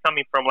talking this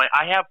coming from, like,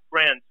 I have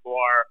friends who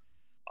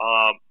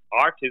are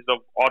artists of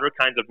other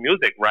kinds of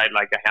music, right?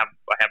 Like I have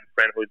a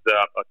friend who's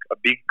a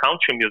big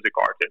country music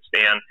artist,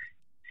 and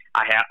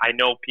I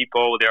know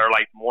people that are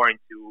like more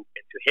into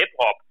hip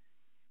hop.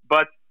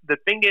 But the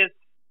thing is,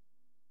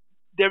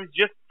 there's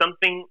just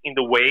something in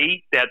the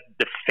way that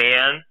the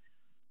fan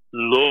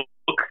look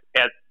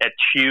at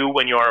you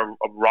when you're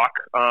a rock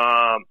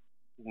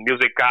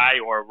music guy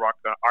or a rock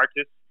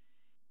artist.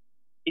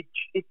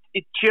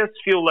 It just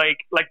feel like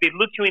they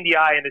look you in the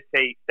eye and they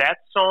say, that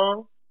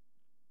song,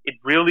 it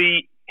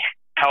really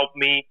helped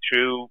me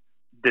through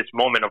this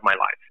moment of my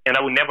life, and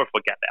I will never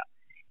forget that.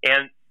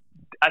 And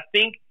I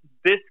think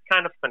this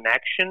kind of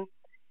connection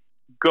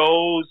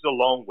goes a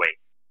long way.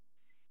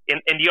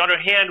 In the other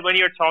hand, when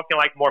you're talking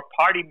like more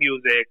party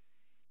music,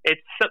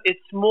 it's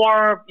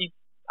more,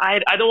 I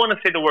don't want to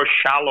say the word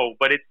shallow,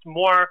 but it's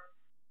more,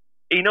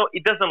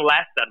 it doesn't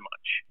last that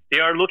much. They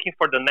are looking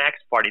for the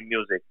next party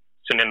music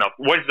soon enough.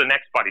 What's the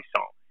next party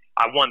song?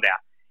 I want that.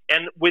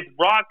 And with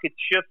rock, it's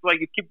just like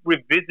you keep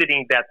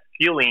revisiting that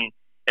feeling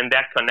and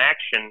that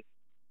connection.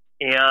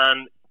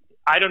 And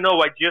I don't know,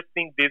 I just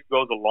think this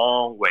goes a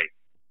long way.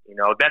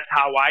 That's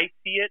how I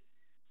see it.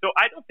 So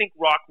I don't think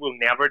rock will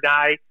never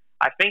die.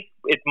 I think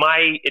it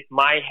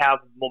might have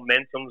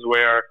momentums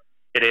where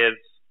it is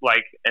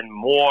like, and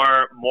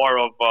more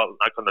of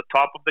like on the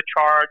top of the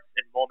charts,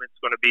 and moments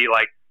going to be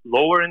like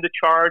lower in the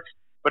charts.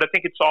 But I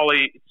think it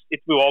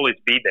will always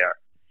be there.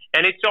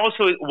 And it's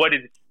also what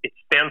it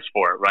stands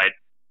for, right?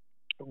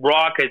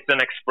 Rock is an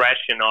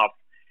expression of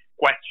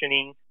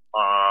questioning.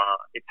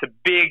 It's a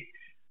big,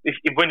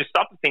 when you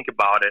stop to think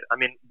about it, I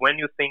mean, when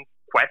you think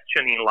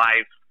questioning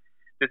life,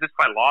 this is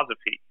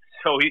philosophy.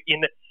 So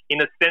in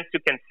a sense, you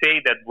can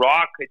say that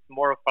rock is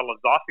more a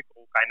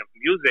philosophical kind of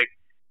music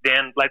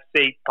than, let's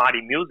say,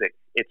 party music.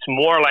 It's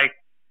more like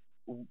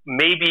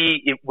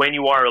maybe when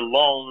you are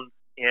alone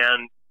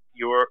and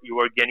you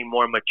are getting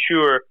more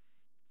mature,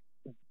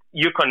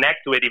 you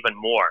connect to it even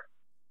more.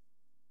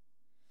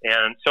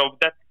 And so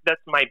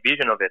that's my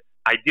vision of it.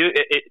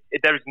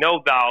 There's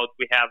no doubt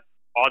we have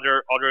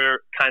other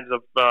kinds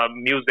of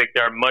music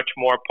that are much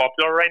more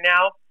popular right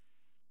now,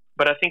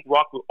 but I think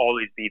rock will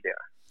always be there.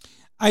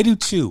 I do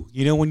too.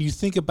 When you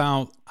think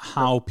about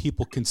how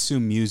people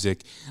consume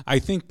music, I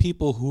think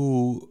people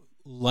who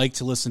like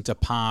to listen to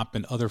pop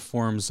and other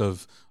forms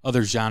of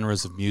other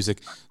genres of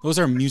music, those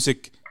are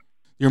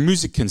you're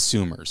music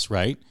consumers,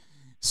 right?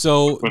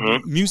 So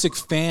music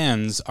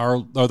fans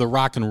are the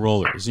rock and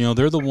rollers.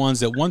 They're the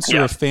ones that once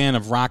you're a fan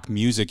of rock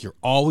music, you're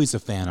always a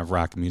fan of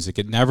rock music.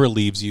 It never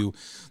leaves you.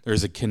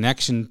 There's a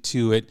connection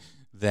to it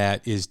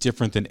that is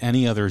different than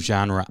any other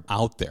genre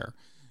out there.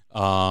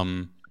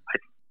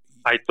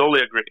 I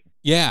totally agree.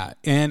 Yeah,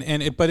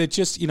 but it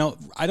just,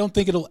 I don't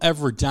think it'll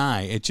ever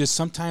die. It just,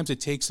 sometimes it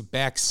takes a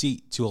back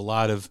seat to a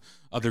lot of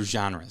other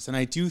genres. And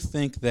I do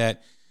think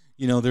that,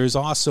 there's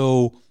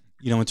also,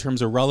 in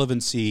terms of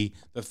relevancy,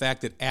 the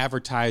fact that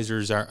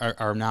advertisers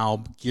are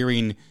now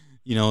gearing,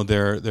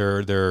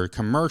 their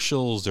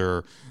commercials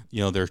or,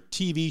 their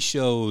TV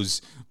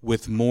shows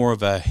with more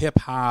of a hip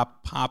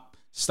hop, pop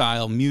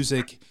style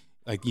music.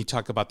 Like you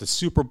talk about the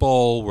Super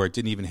Bowl where it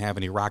didn't even have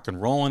any rock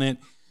and roll in it.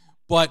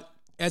 But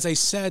as I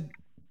said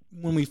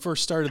when we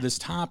first started this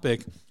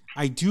topic,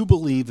 I do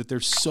believe that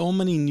there's so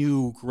many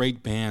new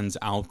great bands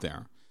out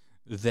there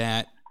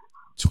that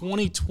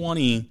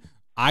 2020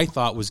 I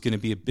thought was going to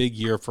be a big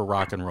year for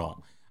rock and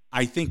roll.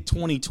 I think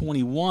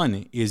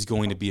 2021 is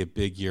going to be a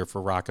big year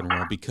for rock and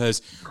roll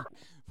because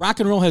rock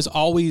and roll has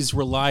always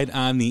relied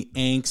on the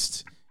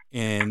angst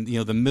and,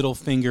 the middle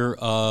finger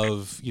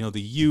of,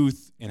 the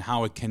youth and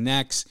how it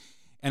connects.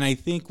 And I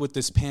think with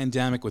this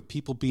pandemic, with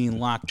people being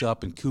locked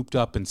up and cooped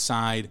up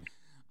inside,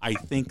 I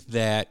think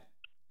that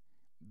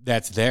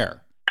that's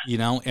there.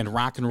 and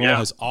rock and roll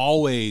has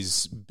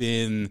always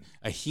been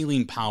a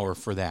healing power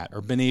for that,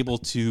 or been able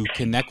to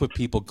connect with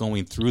people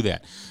going through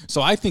that.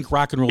 So I think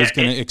rock and roll is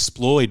going to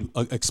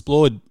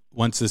explode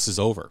once this is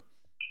over.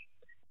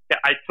 Yeah,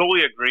 I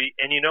totally agree.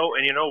 And you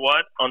know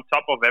what? On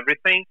top of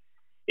everything,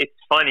 it's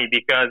funny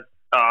because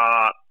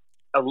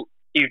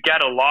you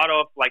get a lot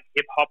of like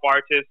hip hop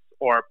artists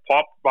or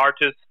pop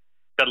artists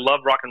that love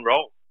rock and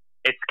roll.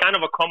 It's kind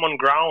of a common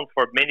ground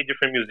for many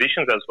different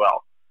musicians as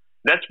well.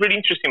 That's really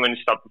interesting when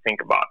you start to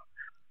think about.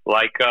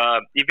 Like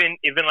even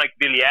like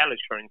Billie Eilish,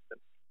 for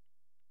instance.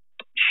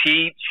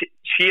 She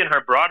and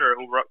her brother,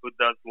 who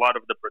does a lot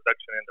of the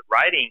production and the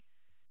writing,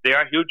 they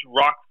are huge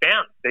rock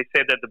fans. They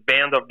say that the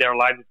band of their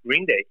lives is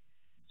Green Day.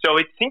 So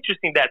it's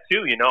interesting that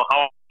too,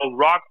 how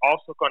rock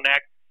also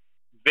connects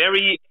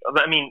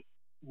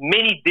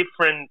many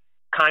different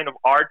kind of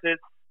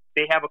artists.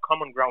 They have a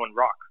common ground in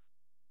rock.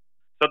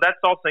 So that's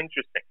also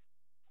interesting.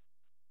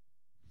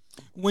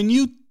 When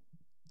you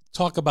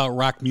talk about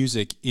rock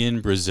music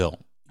in Brazil,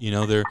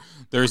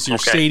 there's your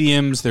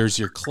stadiums, there's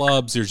your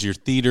clubs, there's your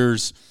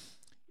theaters.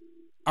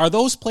 Are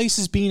those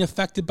places being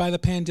affected by the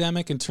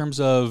pandemic in terms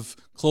of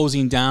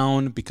closing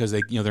down because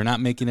they're not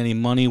making any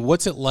money?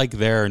 What's it like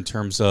there in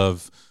terms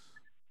of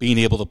being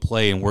able to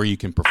play and where you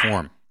can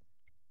perform?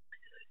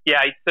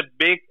 Yeah, it's a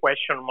big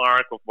question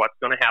mark of what's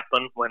going to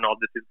happen when all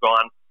this is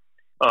gone.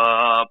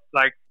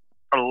 Like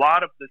a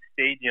lot of the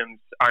stadiums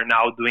are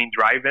now doing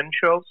drive-in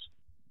shows,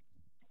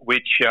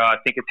 which I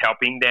think is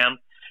helping them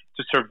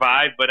to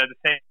survive, but at the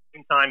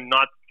same time,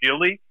 not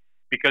really,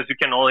 because you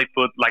can only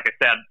put, like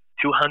I said,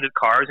 200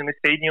 cars in the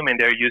stadium, and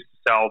they're used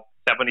to sell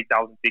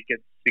 70,000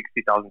 tickets,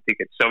 60,000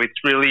 tickets. So it's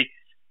really,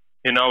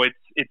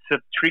 it's a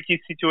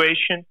tricky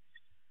situation.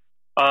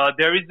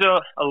 There is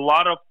a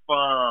lot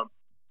of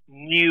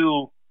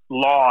new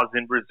laws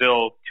in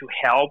Brazil to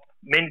help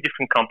many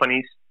different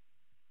companies,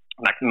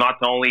 like not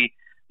only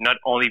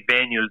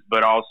venues,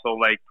 but also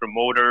like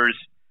promoters.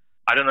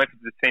 I don't know if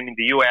it's the same in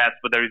the U.S.,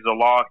 but there is a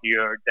law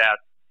here that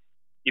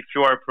if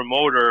you are a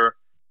promoter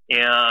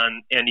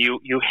and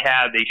you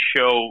had a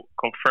show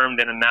confirmed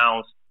and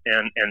announced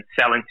and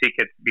selling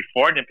tickets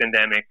before the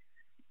pandemic,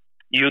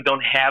 you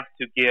don't have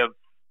to give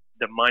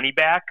the money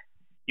back.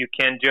 You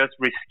can just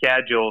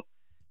reschedule,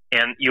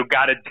 and you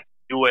got to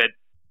do it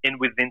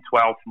within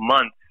 12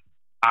 months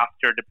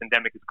after the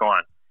pandemic is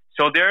gone.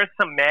 So there are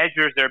some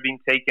measures that are being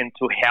taken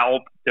to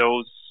help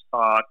those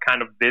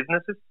kind of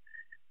businesses.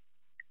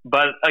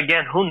 But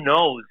again, who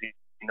knows,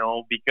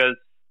 because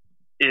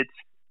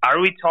are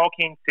we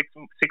talking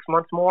six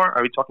months more?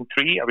 Are we talking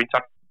 3? Are we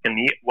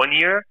talking 1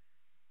 year?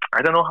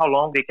 I don't know how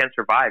long they can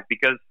survive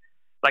because,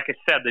 like I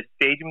said, the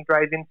stadium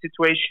drive-in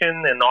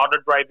situation and other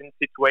drive-in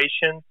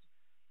situations,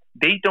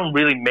 they don't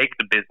really make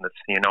the business,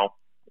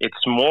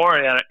 It's more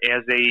as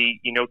a,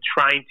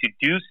 trying to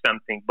do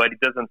something, but it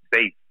doesn't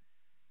save.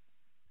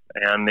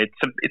 And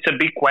it's a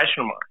big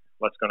question mark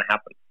what's going to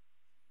happen.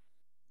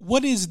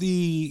 What is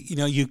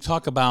you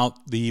talk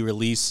about the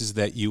releases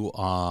that you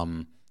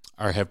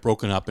have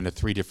broken up into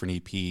 3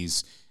 different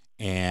EPs,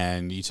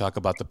 and you talk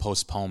about the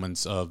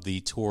postponements of the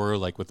tour,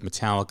 like with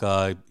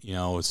Metallica,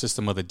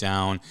 System of a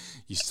Down.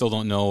 You still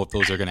don't know if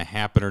those are going to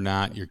happen or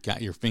not. You've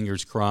got your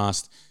fingers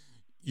crossed.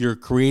 You're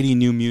creating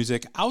new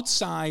music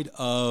outside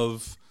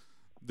of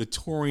the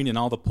touring and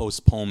all the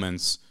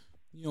postponements.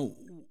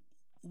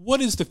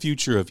 What is the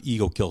future of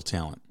Ego Kill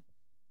Talent?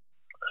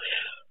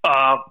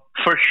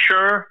 For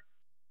sure,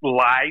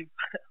 live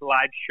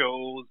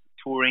shows,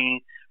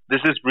 touring.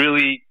 This is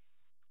really,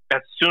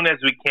 as soon as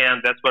we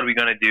can, that's what we're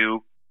going to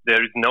do.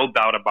 There is no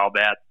doubt about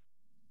that.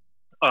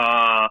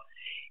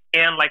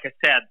 And like I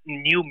said,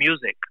 new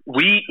music.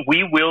 We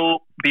will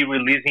be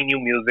releasing new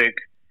music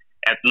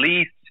at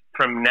least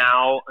from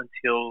now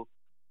until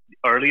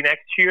early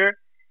next year.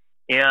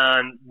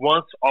 And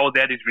once all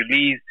that is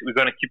released, we're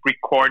going to keep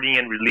recording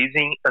and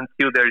releasing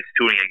until there is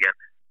touring again.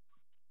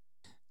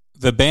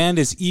 The band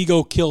is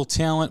Ego Kill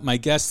Talent. My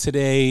guest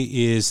today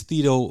is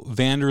Theo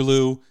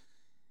Vanderloo.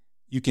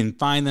 You can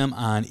find them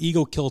on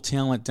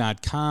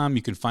egokilltalent.com.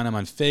 You can find them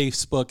on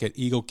Facebook at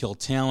Ego Kill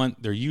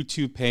Talent, their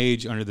YouTube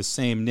page under the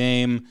same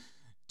name,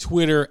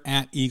 Twitter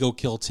at Ego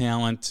Kill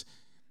Talent.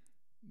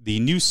 The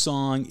new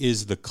song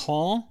is The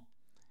Call,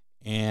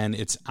 and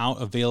it's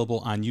available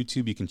on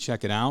YouTube. You can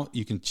check it out.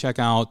 You can check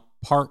out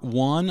part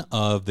 1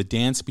 of The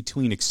Dance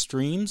Between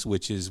Extremes,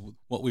 which is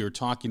what we were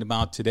talking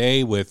about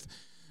today with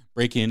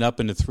breaking it up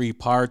into 3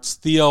 parts.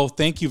 Theo,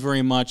 thank you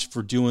very much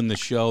for doing the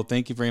show.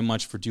 Thank you very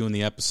much for doing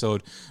the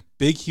episode.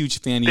 Big, huge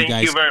fan of you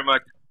guys. Thank you very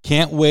much.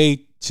 Can't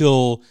wait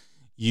till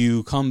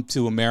you come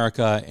to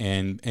America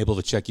and able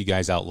to check you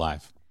guys out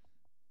live.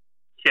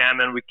 Yeah,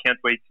 man, we can't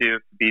wait to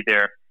be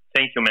there.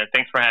 Thank you, man.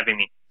 Thanks for having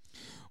me.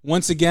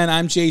 Once again,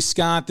 I'm Jay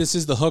Scott. This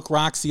is the Hook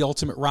Rocks, the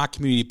Ultimate Rock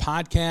Community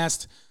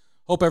Podcast.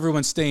 Hope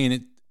everyone's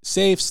staying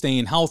safe,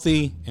 staying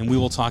healthy, and we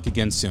will talk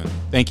again soon.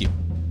 Thank you.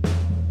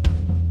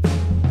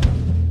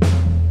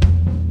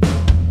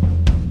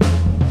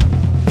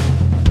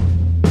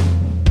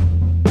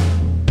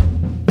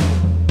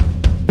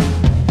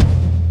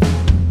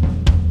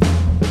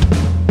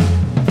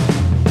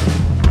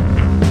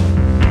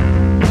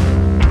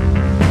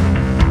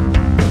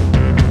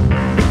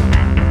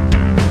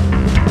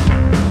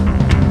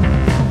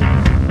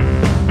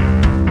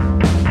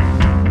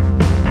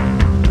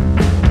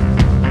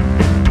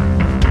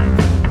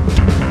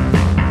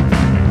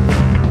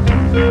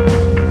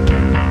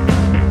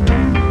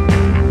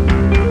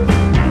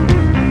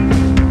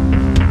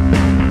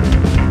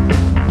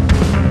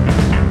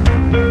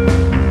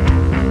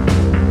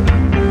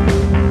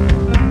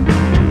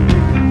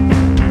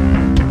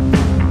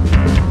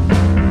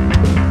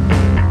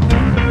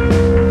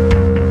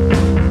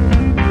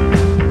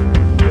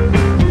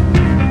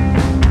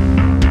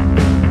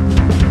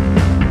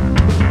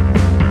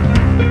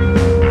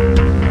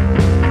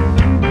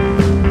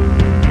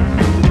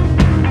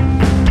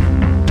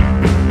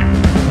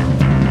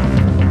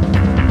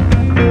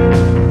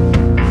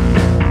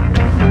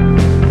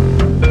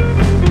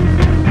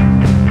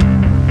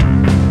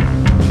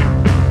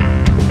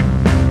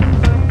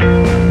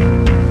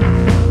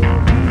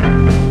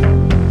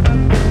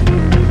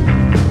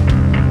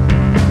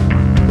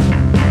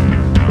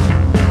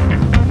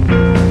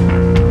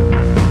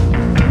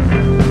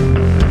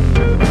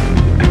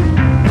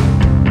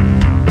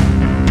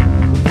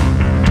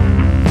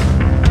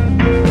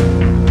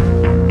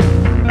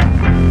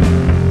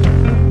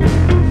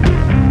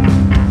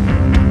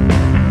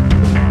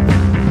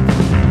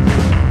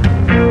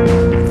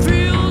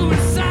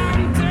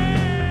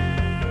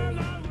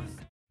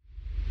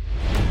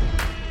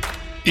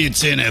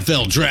 It's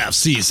NFL draft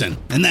season,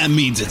 and that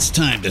means it's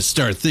time to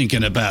start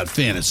thinking about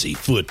fantasy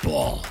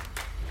football.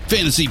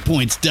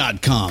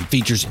 FantasyPoints.com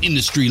features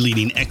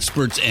industry-leading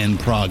experts and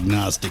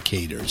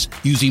prognosticators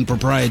using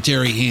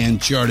proprietary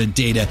hand-charted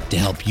data to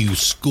help you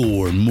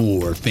score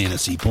more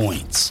fantasy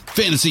points.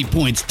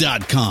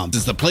 FantasyPoints.com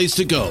is the place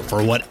to go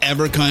for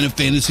whatever kind of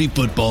fantasy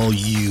football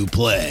you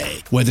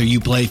play. Whether you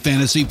play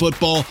fantasy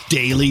football,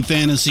 daily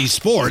fantasy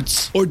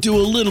sports, or do a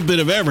little bit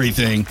of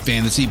everything,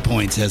 Fantasy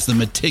Points has the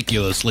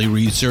meticulously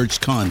researched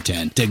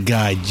content to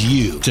guide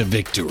you to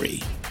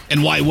victory.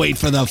 And why wait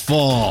for the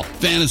fall?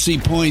 Fantasy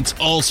Points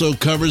also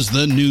covers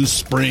the new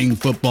spring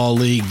football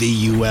league,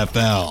 the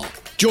UFL.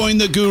 Join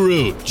the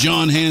guru,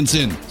 John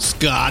Hansen,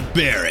 Scott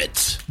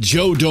Barrett,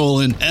 Joe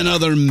Dolan, and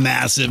other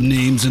massive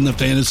names in the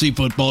fantasy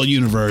football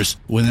universe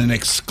with an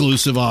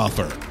exclusive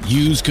offer.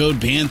 Use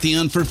code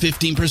Pantheon for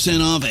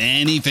 15% off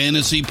any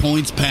Fantasy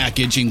Points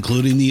package,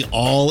 including the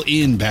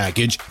all-in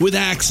package, with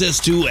access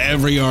to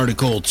every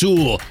article,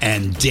 tool,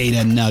 and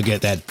data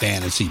nugget that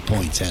Fantasy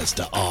Points has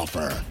to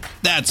offer.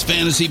 That's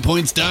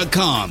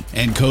FantasyPoints.com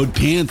and code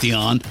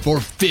Pantheon for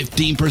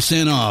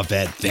 15% off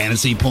at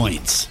Fantasy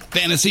Points.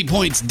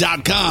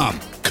 FantasyPoints.com,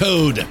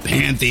 code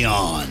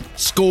Pantheon.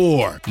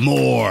 Score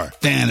more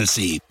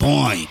fantasy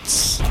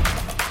points.